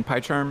exclusively in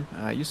PyCharm.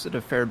 I used it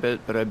a fair bit,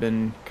 but I've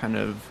been kind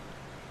of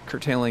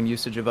curtailing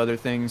usage of other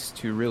things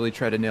to really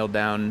try to nail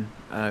down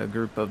a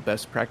group of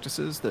best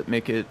practices that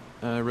make it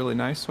really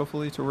nice,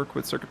 hopefully, to work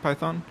with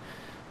CircuitPython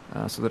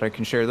so that I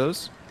can share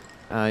those.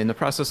 In the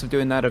process of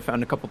doing that, I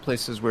found a couple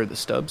places where the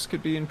stubs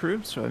could be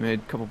improved, so I made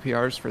a couple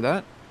PRs for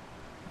that.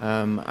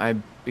 I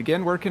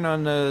began working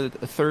on a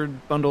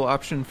third bundle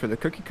option for the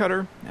cookie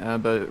cutter,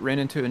 but ran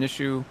into an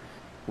issue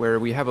where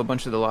we have a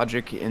bunch of the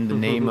logic in the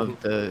name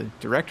of the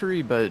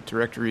directory, but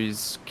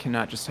directories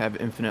cannot just have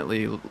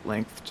infinitely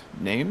lengthed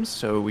names,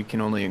 so we can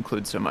only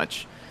include so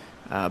much.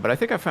 But I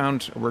think I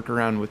found a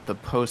workaround with the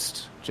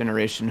post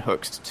generation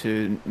hooks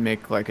to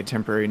make like a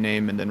temporary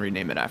name and then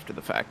rename it after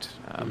the fact.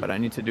 But I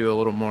need to do a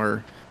little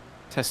more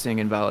testing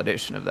and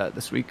validation of that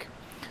this week.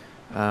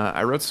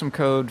 I wrote some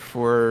code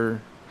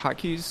for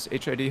hotkeys,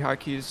 HID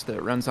hotkeys,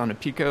 that runs on a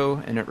Pico,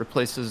 and it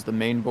replaces the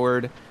main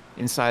board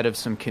inside of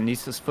some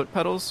Kinesis foot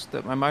pedals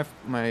that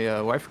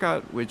my wife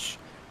got, which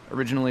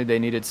originally they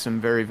needed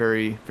some very,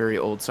 very, very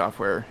old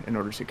software in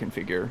order to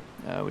configure,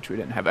 which we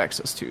didn't have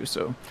access to.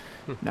 So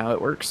now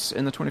it works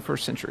in the 21st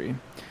century.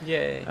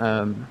 Yay.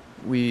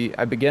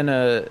 I began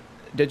a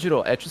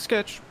digital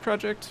Etch-a-Sketch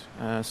project.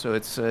 So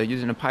it's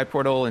using a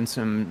PyPortal and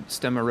some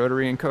Stemma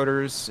rotary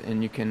encoders,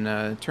 and you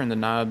can turn the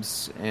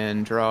knobs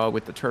and draw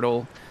with the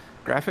turtle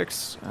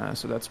graphics.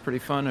 So that's pretty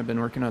fun. I've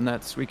been working on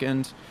that this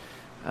weekend.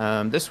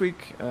 This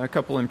week, a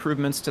couple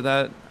improvements to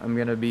that. I'm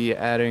going to be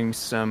adding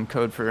some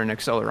code for an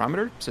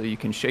accelerometer, so you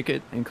can shake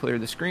it and clear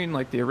the screen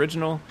like the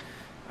original.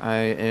 I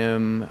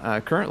am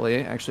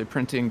currently actually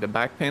printing the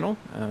back panel,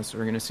 so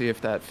we're going to see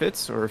if that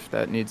fits or if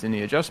that needs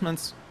any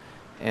adjustments.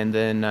 And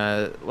then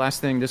last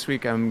thing this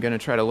week, I'm going to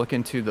try to look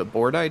into the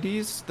board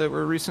IDs that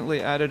were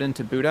recently added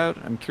into Bootout.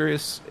 I'm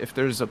curious if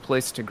there's a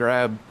place to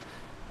grab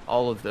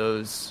all of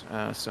those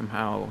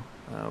somehow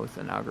with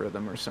an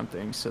algorithm or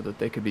something so that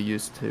they could be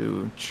used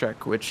to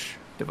check which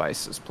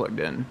device is plugged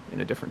in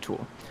a different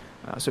tool.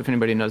 So if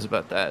anybody knows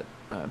about that,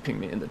 ping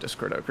me in the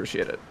Discord. I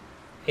appreciate it.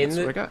 That's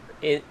what I got.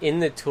 In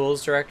the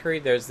tools directory,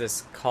 there's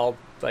this called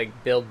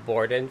like build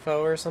board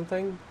info or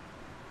something.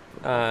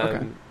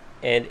 Okay.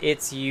 And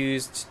it's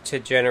used to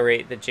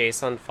generate the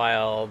JSON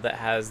file that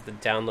has the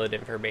download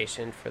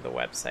information for the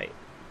website.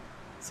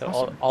 So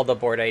Awesome. all the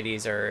board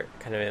IDs are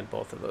kind of in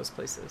both of those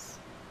places.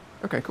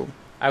 Okay, cool.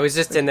 I was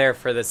just in there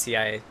for the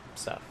CI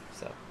stuff,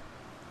 so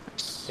I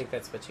Nice. think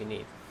that's what you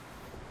need.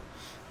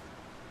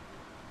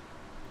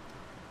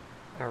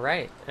 All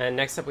right, and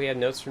next up we have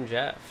notes from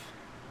Jeff.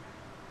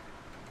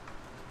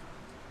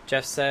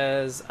 Jeff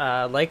says,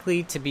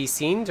 likely to be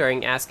seen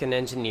during Ask an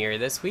Engineer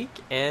this week,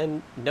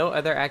 and no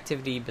other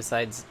activity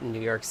besides New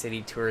York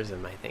City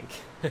tourism, I think.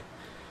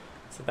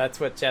 So that's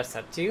what Jeff's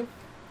up to.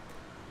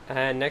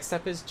 And next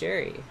up is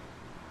Jerry.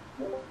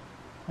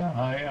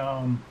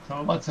 Yeah,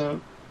 so lots of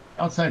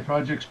outside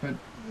projects, but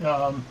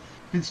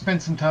did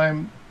spend some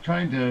time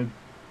trying to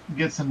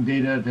get some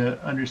data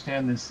to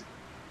understand this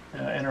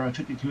NRF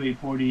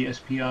 52840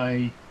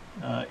 SPI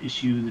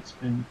issue that's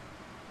been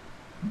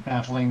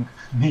baffling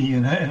me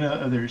and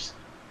others.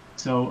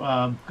 So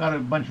got a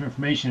bunch of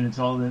information. It's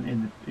all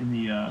in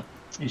the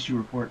issue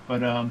report,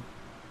 but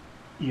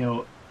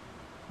learned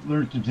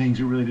some things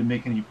that really didn't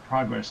make any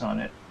progress on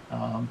it.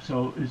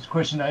 So it's a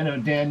question. I know,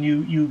 Dan,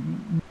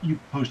 you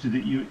posted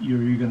that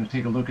you're going to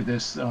take a look at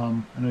this. I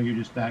know you're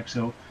just back,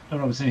 so I don't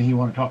know if it's anything you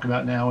want to talk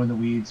about now in the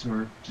weeds,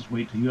 or just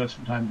wait till you have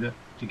some time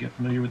to get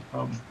familiar with the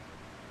problem.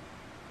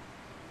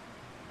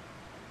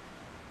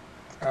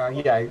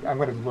 Yeah, I'm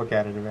going to look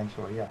at it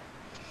eventually. Yeah.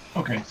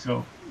 Okay,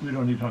 so we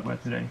don't need to talk about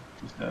it today.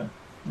 Just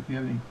if you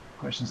have any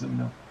questions, let me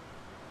know.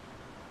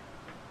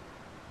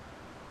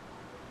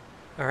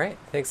 All right,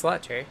 thanks a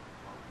lot, Jerry.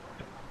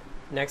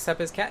 Next up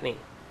is Kattni.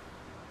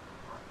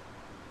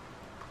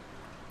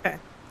 Okay,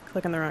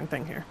 clicking the wrong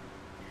thing here.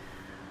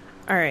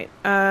 All right,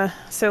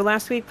 so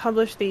last week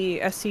published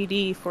the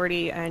SCD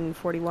 40 and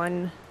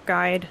 41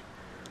 guide.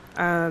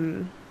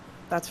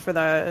 That's for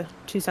the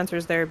two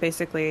sensors. They're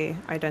basically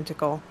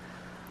identical.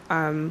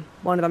 One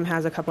of them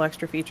has a couple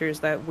extra features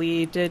that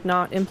we did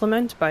not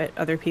implement, but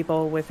other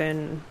people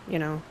within,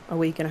 a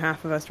week and a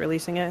half of us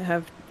releasing it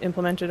have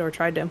implemented or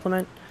tried to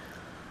implement.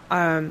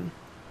 But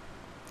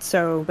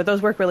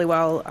those work really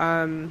well.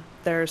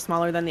 They're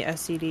smaller than the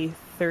SCD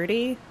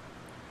 30,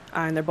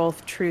 and they're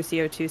both true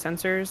CO2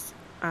 sensors.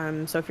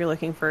 So if you're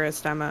looking for a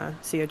STEMMA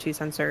CO2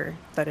 sensor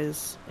that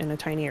is in a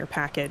tinier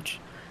package,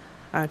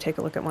 take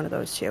a look at one of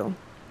those too.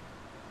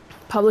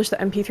 Published the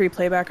MP3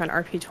 playback on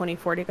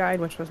RP2040 guide,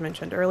 which was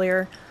mentioned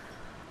earlier.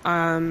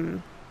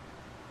 That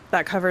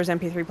covers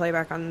MP3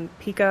 playback on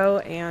Pico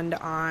and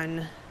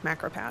on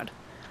MacroPad.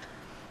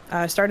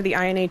 Started the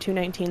INA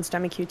 219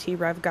 STEMMA QT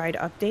Rev Guide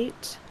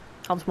update.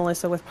 Helped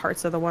Melissa with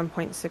parts of the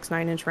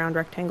 1.69-inch round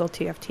rectangle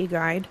TFT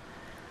guide.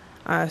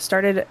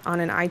 Started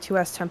on an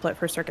I2S template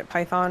for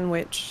CircuitPython,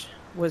 which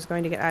was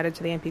going to get added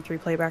to the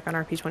MP3 playback on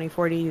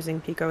RP2040 using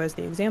Pico as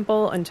the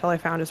example until I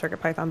found a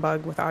CircuitPython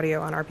bug with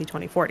audio on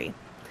RP2040.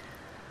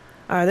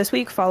 This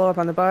week, follow up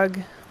on the bug.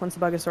 Once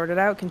the bug is sorted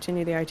out,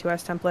 continue the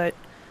I2S template.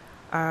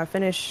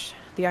 Finish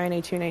the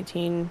INA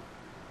 219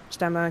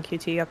 STEMMA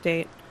QT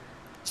update.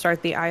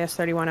 Start the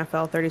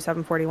IS31FL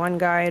 3741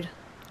 guide.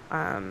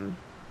 I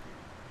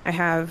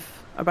have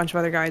a bunch of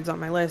other guides on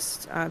my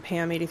list.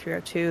 PAM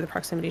 8302, the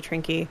proximity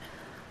Trinky.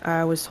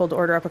 Was told to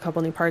order up a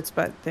couple new parts,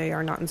 but they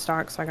are not in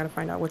stock, so I got to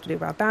find out what to do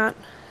about that.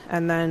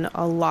 And then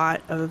a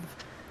lot of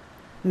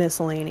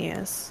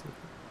miscellaneous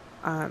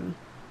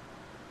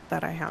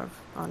that I have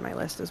on my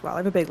list as well. I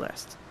have a big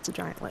list. It's a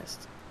giant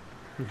list.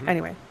 Mm-hmm.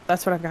 Anyway,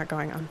 that's what I've got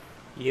going on.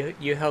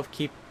 You help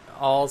keep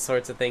all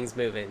sorts of things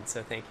moving,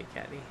 so thank you,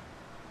 Kattni.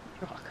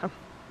 You're welcome.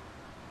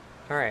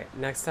 All right,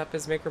 next up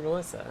is Maker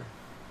Melissa.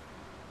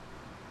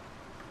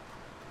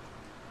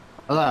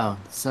 Hello.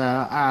 So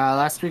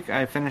last week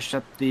I finished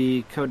up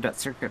the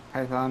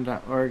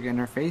code.circuitpython.org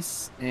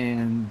interface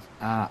and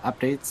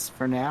updates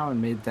for now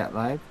and made that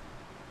live.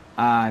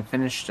 I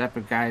finished up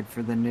a guide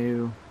for the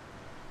new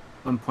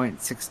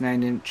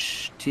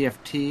 1.69-inch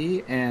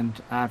TFT, and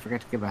I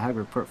forgot to give a hug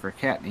report for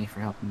Kattni for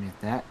helping me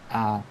with that.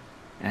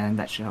 And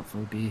that should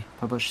hopefully be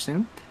published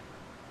soon.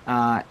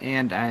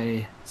 And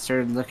I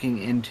started looking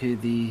into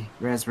the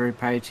Raspberry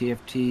Pi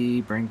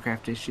TFT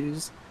Braincraft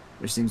issues.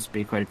 There seems to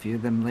be quite a few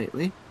of them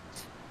lately.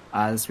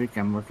 This week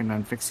I'm working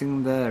on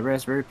fixing the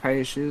Raspberry Pi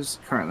issues.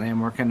 Currently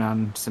I'm working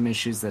on some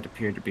issues that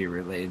appear to be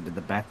related to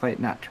the backlight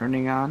not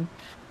turning on,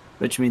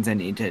 which means I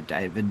need to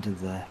dive into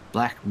the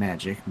black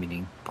magic,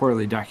 meaning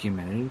poorly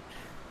documented,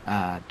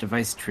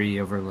 device tree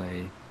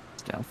overlay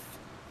stuff.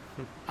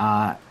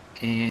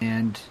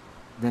 And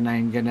then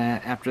I'm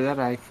gonna, after that,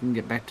 I can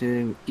get back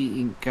to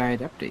e-ink guide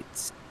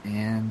updates.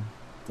 And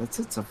that's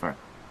it so far.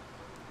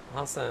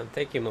 Awesome.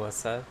 Thank you,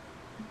 Melissa.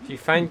 If you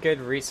find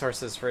good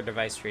resources for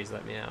device trees,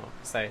 let me know.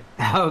 'Cause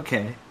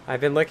Okay.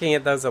 I've been looking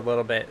at those a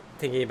little bit,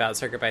 thinking about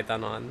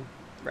CircuitPython on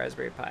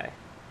Raspberry Pi.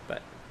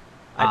 But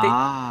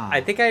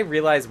I think I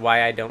realize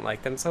why I don't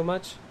like them so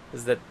much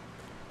is that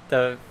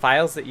the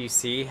files that you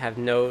see have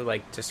no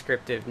like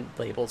descriptive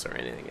labels or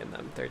anything in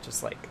them. They're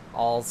just like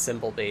all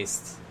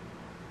symbol-based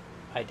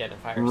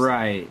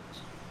identifiers.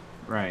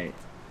 Right.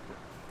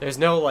 There's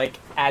no like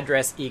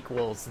address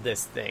equals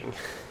this thing.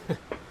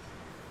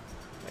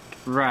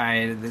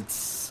 Right.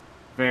 It's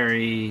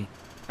very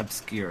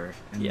obscure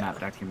and Yeah.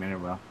 not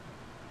documented well.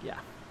 Yeah.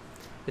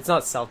 It's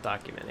not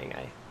self-documenting.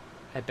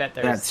 I bet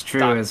there's That's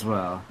true as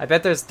well. I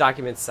bet there's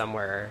documents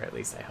somewhere, or at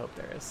least I hope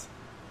there is.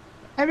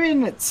 I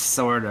mean, it's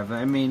sort of.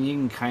 I mean, you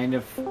can kind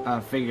of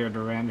figure it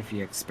around if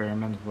you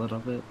experiment a little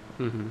bit.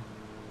 Mm-hmm.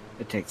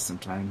 It takes some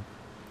time.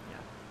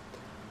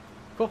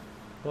 Cool.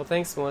 Well,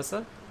 thanks,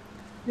 Melissa.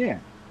 Yeah.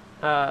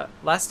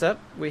 Last up,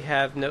 we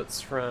have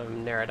notes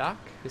from Neradoc,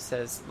 who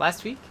says,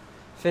 last week,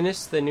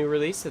 finished the new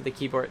release of the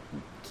keyboard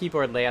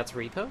layouts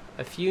repo,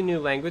 a few new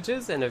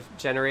languages, and a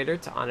generator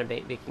to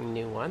automate making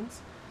new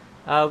ones.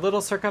 A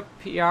little Circuit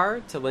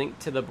PR to link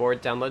to the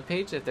board download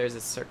page if there's a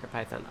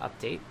CircuitPython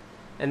update.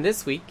 And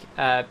this week,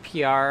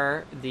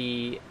 PR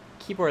the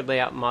keyboard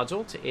layout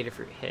module to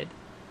Adafruit HID.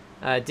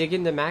 Dig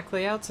into Mac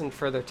layouts and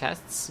further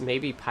tests,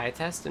 maybe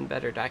PyTest and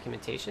better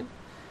documentation.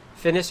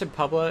 Finish and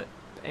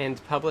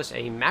publish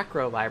a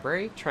macro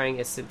library trying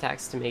a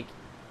syntax to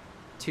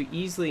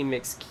easily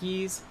mix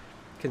keys,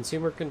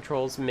 consumer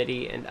controls,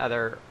 MIDI, and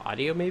other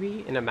audio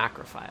maybe in a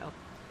macro file.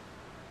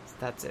 So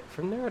that's it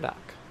from Neradoc.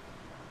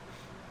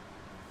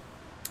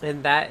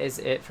 And that is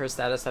it for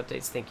status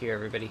updates. Thank you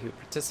everybody who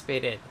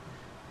participated.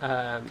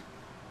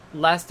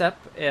 Last up,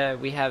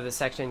 we have the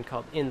section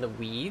called In the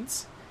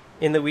Weeds.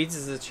 In the Weeds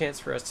is a chance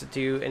for us to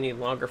do any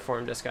longer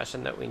form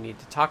discussion that we need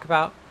to talk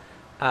about.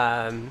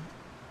 And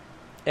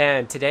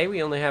today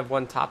we only have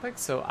one topic,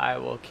 so I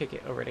will kick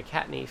it over to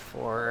Kattni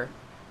for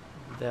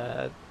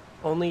the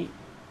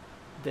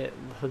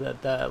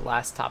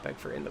last topic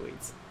for In the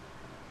Weeds.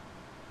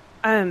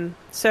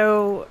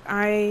 So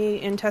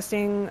in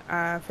testing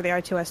for the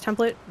I2S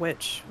template,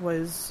 which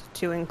was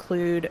to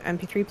include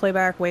MP3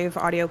 playback, wave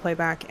audio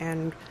playback,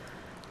 and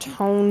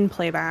tone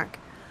playback,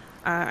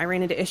 I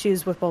ran into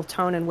issues with both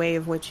tone and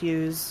wave, which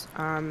use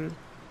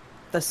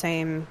the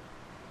same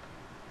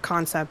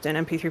concept,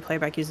 and MP3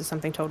 playback uses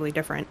something totally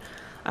different.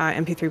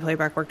 MP3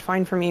 playback worked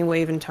fine for me,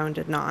 wave and tone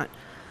did not.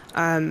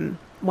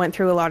 Went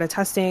through a lot of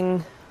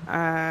testing.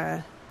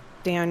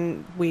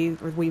 Dan, we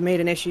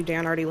made an issue.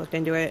 Dan already looked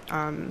into it.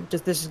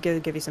 This is to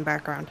give you some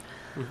background.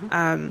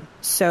 Mm-hmm.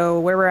 So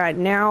where we're at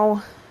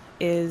now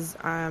is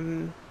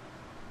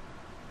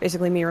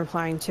basically me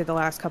replying to the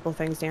last couple of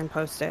things Dan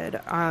posted.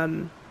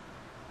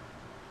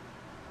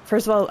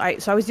 First of all, I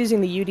was using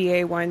the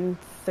UDA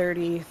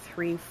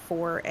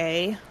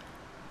 133.4a,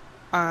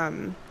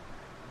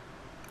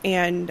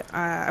 and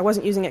I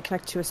wasn't using it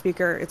connected to a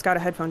speaker. It's got a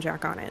headphone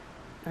jack on it.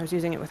 I was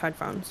using it with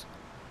headphones.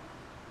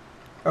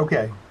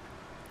 Okay.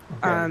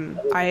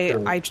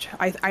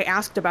 I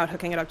asked about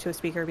hooking it up to a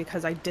speaker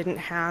because I didn't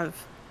have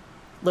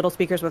little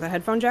speakers with a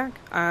headphone jack,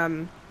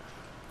 and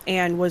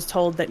was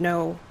told that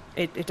no,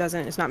 it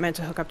doesn't. It's not meant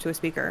to hook up to a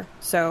speaker.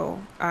 So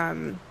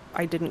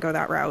I didn't go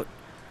that route.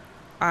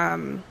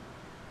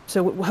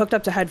 So hooked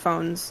up to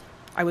headphones,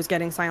 I was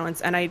getting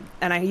silence, and I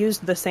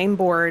used the same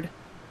board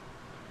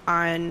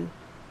on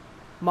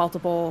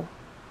multiple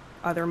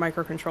other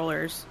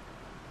microcontrollers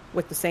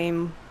with the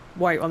same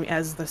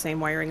as the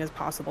same wiring as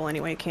possible.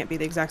 Anyway, it can't be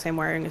the exact same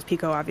wiring as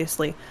Pico,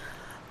 obviously,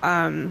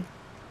 and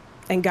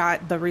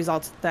got the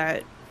results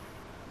that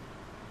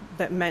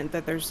meant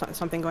that there's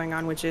something going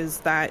on, which is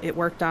that it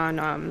worked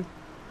on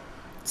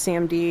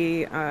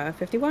CMD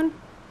 51,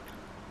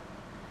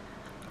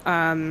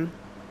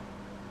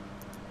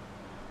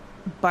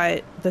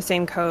 but the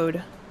same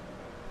code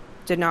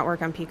did not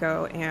work on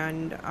Pico,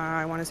 and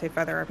I want to say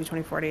Feather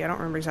RP2040. I don't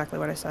remember exactly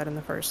what I said in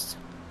the first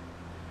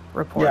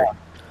report. Yeah.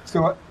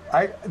 So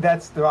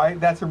that's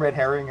a red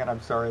herring, and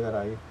I'm sorry that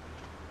I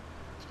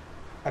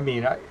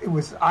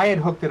had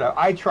hooked it up.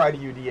 I tried a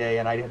UDA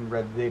and I hadn't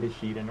read the data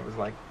sheet, and it was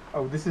like,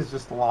 oh, this is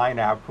just line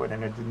output,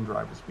 and it didn't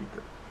drive a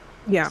speaker.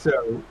 Yeah.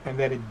 So, and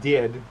then it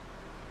did.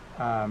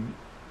 In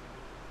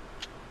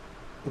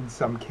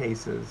some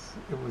cases,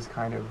 it was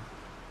kind of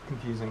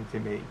confusing to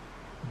me,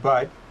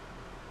 but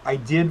I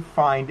did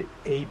find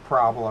a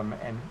problem,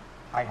 and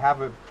I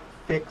have a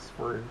fix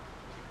for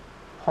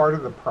part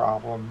of the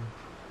problem.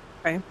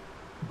 Okay.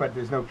 But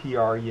there's no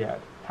PR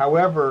yet.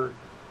 However,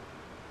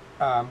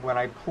 when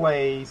I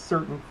play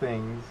certain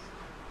things,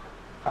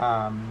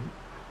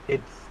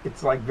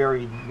 it's like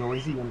very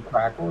noisy and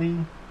crackly.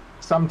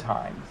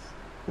 Sometimes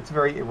it's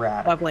very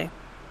erratic. Lovely.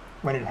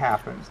 When it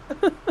happens,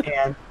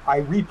 and I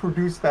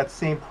reproduced that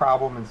same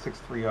problem in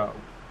 630.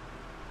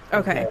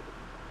 Okay.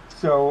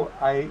 So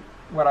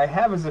what I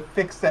have is a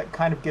fix that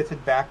kind of gets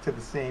it back to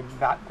the same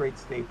not great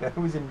state that it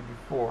was in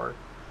before.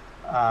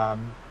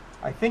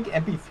 I think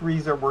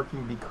MP3s are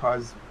working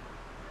because,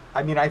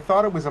 I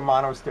thought it was a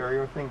mono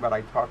stereo thing, but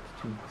I talked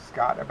to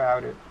Scott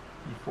about it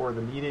before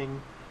the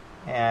meeting,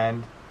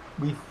 and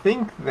we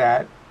think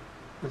that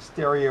the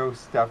stereo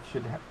stuff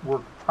should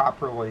work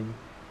properly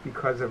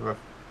because of a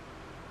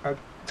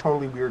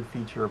totally weird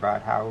feature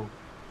about how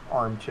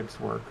ARM chips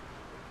work.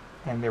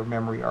 and their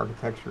memory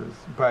architectures.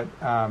 But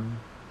I'll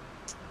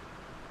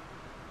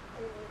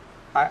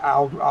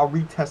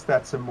retest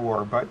that some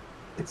more. But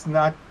it's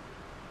not.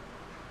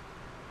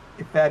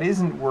 If that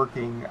isn't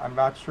working, I'm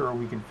not sure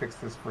we can fix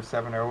this for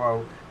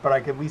 700. But I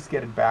can at least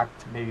get it back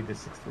to maybe the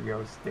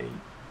 630 state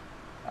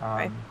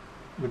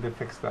with the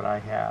fix that I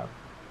have.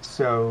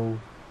 So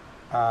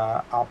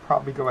I'll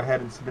probably go ahead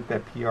and submit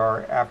that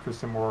PR after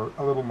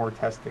a little more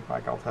testing.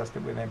 Like I'll test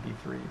it with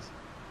MP3s.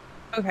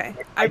 Okay.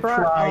 I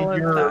brought all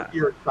tried of that.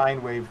 your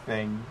sine wave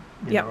thing,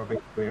 Yep.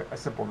 basically a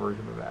simple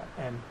version of that,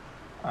 and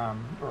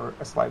or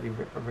a slightly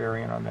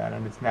variant on that,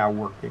 and it's now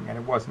working, and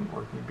it wasn't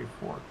working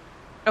before.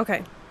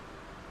 Okay.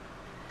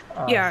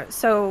 Yeah,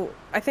 so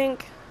I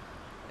think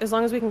as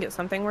long as we can get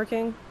something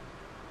working,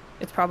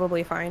 it's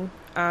probably fine.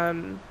 I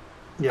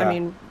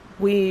mean,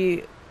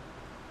 we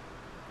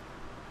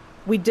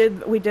did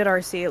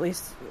RC, at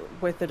least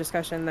with the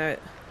discussion that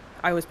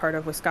I was part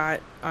of with Scott,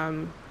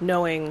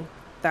 knowing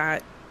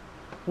that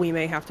we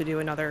may have to do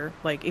another,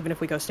 like, even if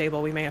we go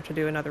stable, we may have to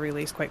do another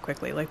release quite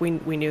quickly. Like, we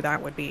knew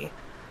that would be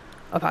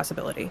a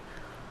possibility.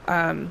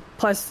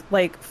 Plus,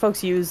 like,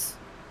 folks use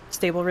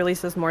stable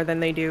releases more than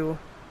they do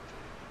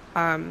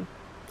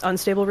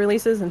unstable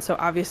releases, and so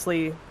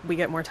obviously we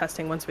get more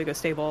testing once we go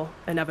stable,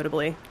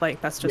 inevitably.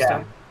 Like, that's just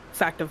a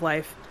fact of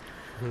life.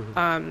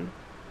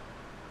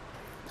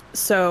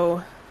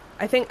 So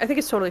I think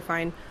it's totally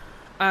fine.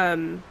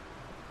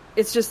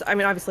 It's just, I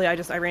mean, obviously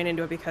I ran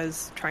into it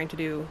because trying to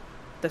do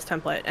this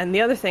template. And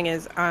the other thing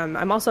is,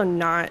 I'm also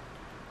not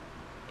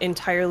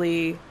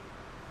entirely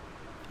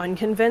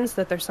unconvinced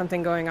that there's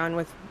something going on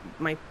with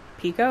my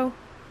Pico.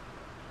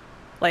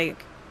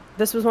 Like,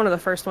 this was one of the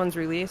first ones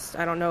released.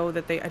 I don't know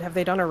that have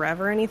they done a rev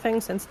or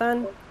anything since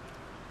then?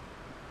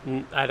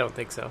 I don't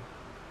think so.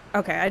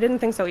 Okay, I didn't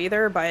think so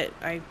either, but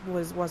I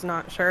was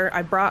not sure.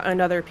 I brought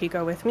another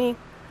Pico with me,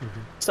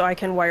 so I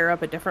can wire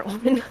up a different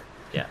one.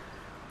 Yeah.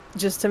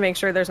 Just to make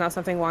sure there's not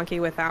something wonky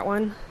with that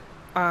one.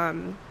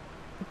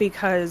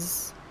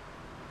 Because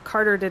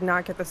Carter did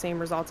not get the same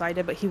results I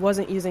did, but he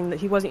wasn't using the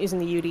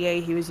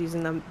UDA, he was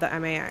using the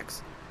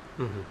MAX.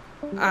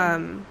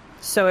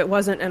 So it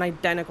wasn't an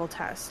identical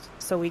test.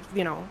 So we,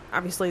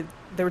 obviously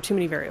there were too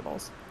many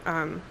variables.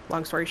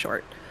 Long story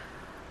short.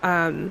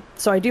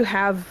 So I do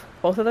have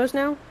both of those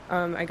now.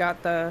 I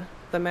got the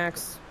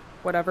Max,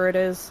 whatever it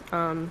is,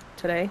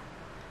 today.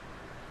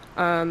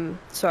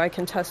 So I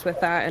can test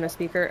with that and a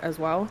speaker as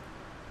well,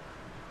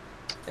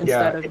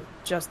 instead of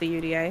just the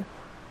UDA.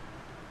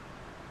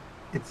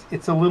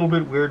 It's a little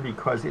bit weird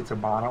because it's a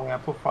mono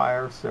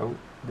amplifier, so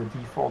the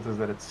default is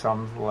that it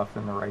sums the left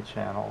and the right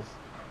channels.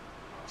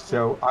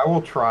 So I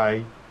will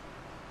try.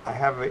 I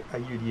have a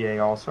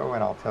UDA also,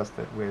 and I'll test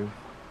it with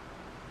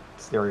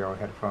stereo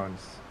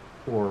headphones,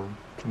 or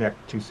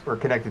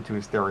connected to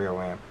a stereo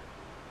amp,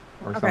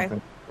 or something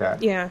like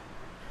that. Yeah.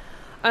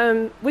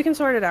 We can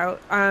sort it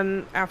out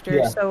after.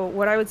 Yeah. So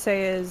what I would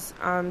say is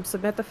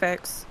submit the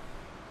fix.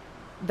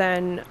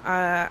 Then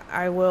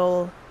I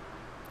will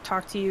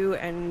talk to you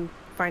and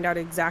find out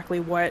exactly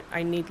what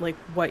I need, like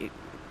what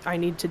I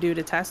need to do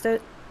to test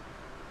it.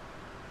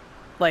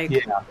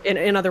 Like,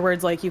 in other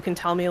words, like, you can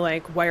tell me,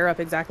 like, wire up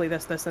exactly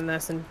this, and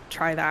this, and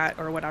try that,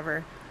 or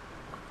whatever.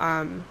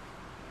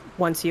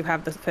 Once you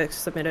have the fix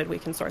submitted, we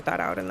can sort that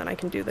out, and then I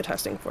can do the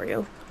testing for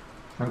you.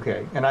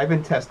 Okay, and I've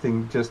been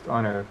testing just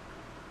on a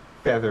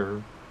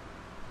Feather,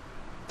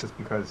 just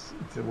because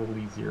it's a little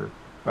easier.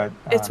 But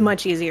it's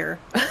much easier.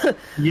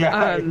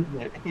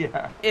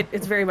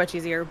 It's very much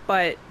easier.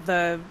 But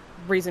the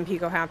reason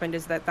Pico happened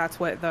is that's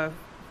what the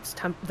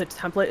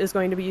template is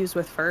going to be used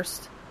with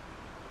first.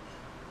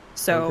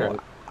 So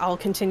I'll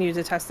continue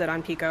to test it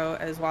on Pico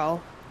as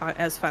well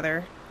as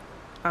Feather.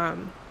 It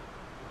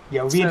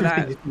would be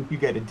interesting to see if you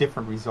get a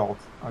different result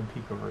on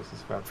Pico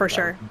versus Feather. For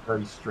sure. That would be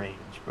very strange,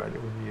 but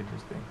it would be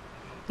interesting.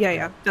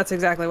 Yeah. That's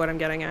exactly what I'm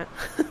getting at.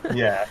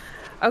 Yeah.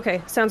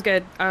 Okay, sounds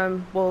good.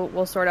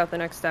 We'll sort out the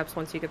next steps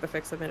once you get the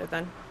fix submitted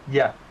then.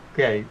 Yeah.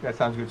 Okay, that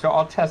sounds good. So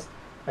I'll test.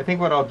 I think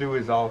what I'll do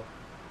is I'll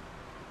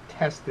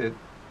test it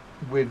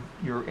with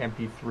your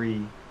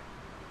MP3.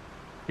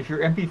 If your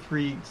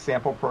MP3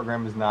 sample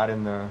program is not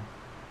in the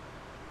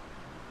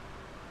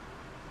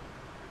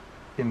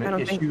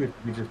issue, if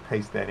you just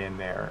paste that in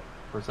there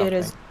or something. It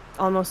is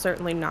almost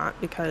certainly not,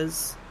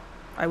 because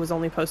I was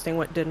only posting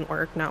what didn't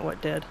work, not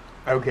what did.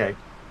 Okay.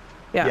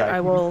 Yeah, I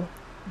will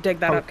dig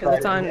that up because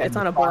it's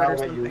on a board or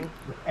something.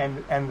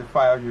 And the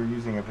file you're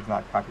using, if it's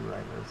not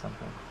copyrighted or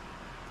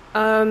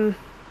something.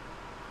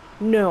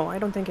 No, I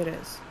don't think it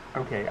is.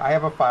 Okay, I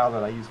have a file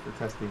that I use for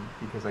testing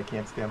because I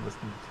can't stand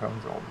listening to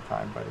tones all the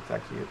time, but it's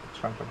actually a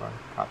chunk of a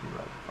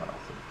copyrighted file.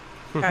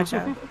 So.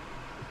 Gotcha.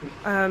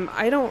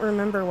 I don't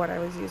remember what I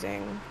was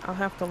using. I'll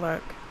have to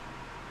look.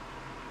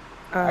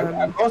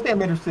 Mostly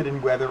I'm interested in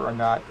whether or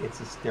not it's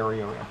a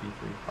stereo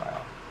MP3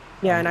 file.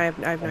 Yeah, and I have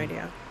no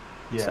idea.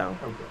 Yeah. So.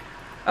 Okay.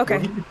 Okay.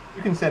 Well,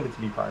 you can send it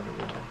to me privately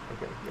then.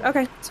 Okay. Yeah.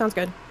 Okay. Sounds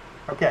good.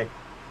 Okay.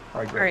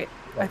 All right. Great.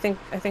 All right. Yeah.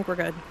 I think we're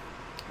good.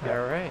 Yeah.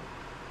 All right.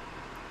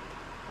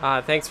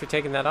 Thanks for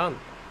taking that on.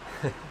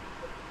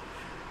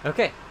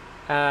 Okay.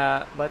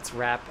 let's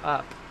wrap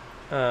up.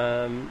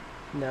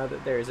 Now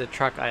that there's a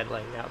truck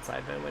idling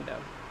outside my window.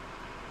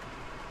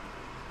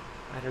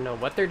 I don't know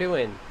what they're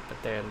doing, but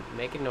they're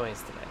making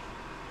noise today.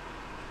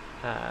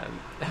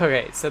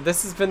 Okay, so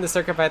this has been the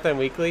CircuitPython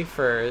Weekly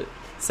for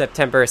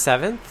September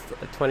 7th,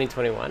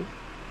 2021.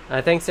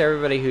 Thanks to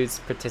everybody who's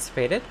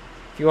participated.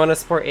 If you want to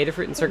support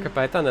Adafruit and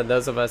CircuitPython, and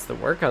those of us that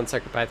work on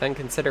CircuitPython,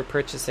 consider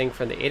purchasing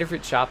from the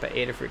Adafruit shop at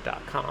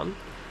adafruit.com.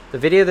 The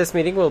video of this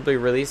meeting will be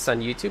released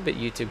on YouTube at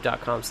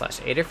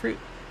youtube.com/Adafruit,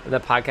 and the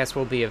podcast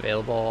will be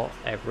available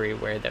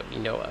everywhere that we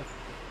know of.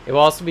 It will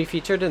also be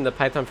featured in the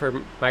Python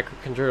for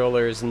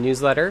Microcontrollers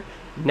newsletter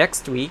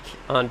next week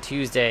on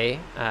Tuesday.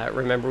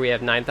 Remember, we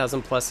have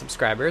 9,000 plus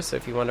subscribers, so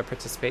if you want to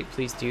participate,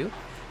 please do.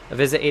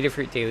 Visit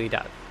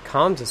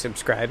adafruitdaily.com to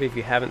subscribe if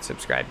you haven't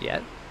subscribed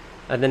yet.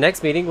 The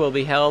next meeting will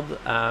be held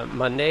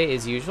Monday,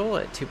 as usual,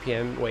 at 2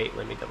 p.m. Wait,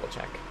 let me double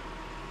check.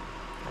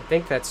 I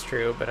think that's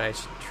true, but I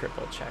should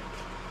triple check.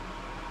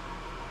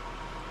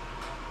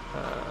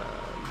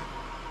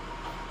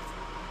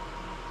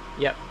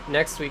 Yep,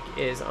 next week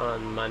is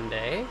on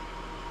Monday.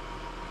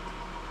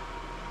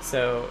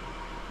 So,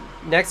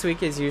 next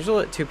week, as usual,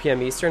 at 2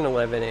 p.m. Eastern,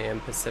 11 a.m.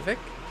 Pacific,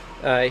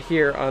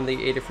 here on the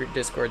Adafruit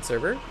Discord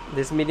server.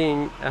 This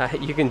meeting,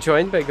 you can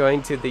join by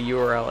going to the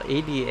URL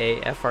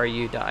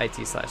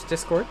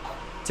adafru.it/discord.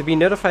 To be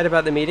notified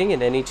about the meeting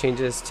and any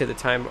changes to the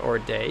time or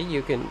day,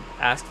 you can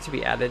ask to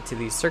be added to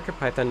the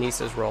CircuitPython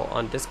Nisa's role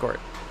on Discord.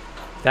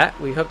 With that,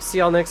 we hope to see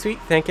you all next week.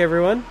 Thank you,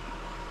 everyone.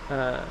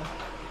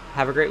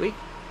 Have a great week.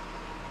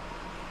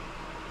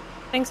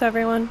 Thanks,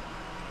 everyone.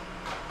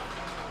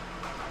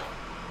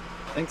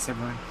 Thanks,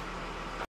 everyone.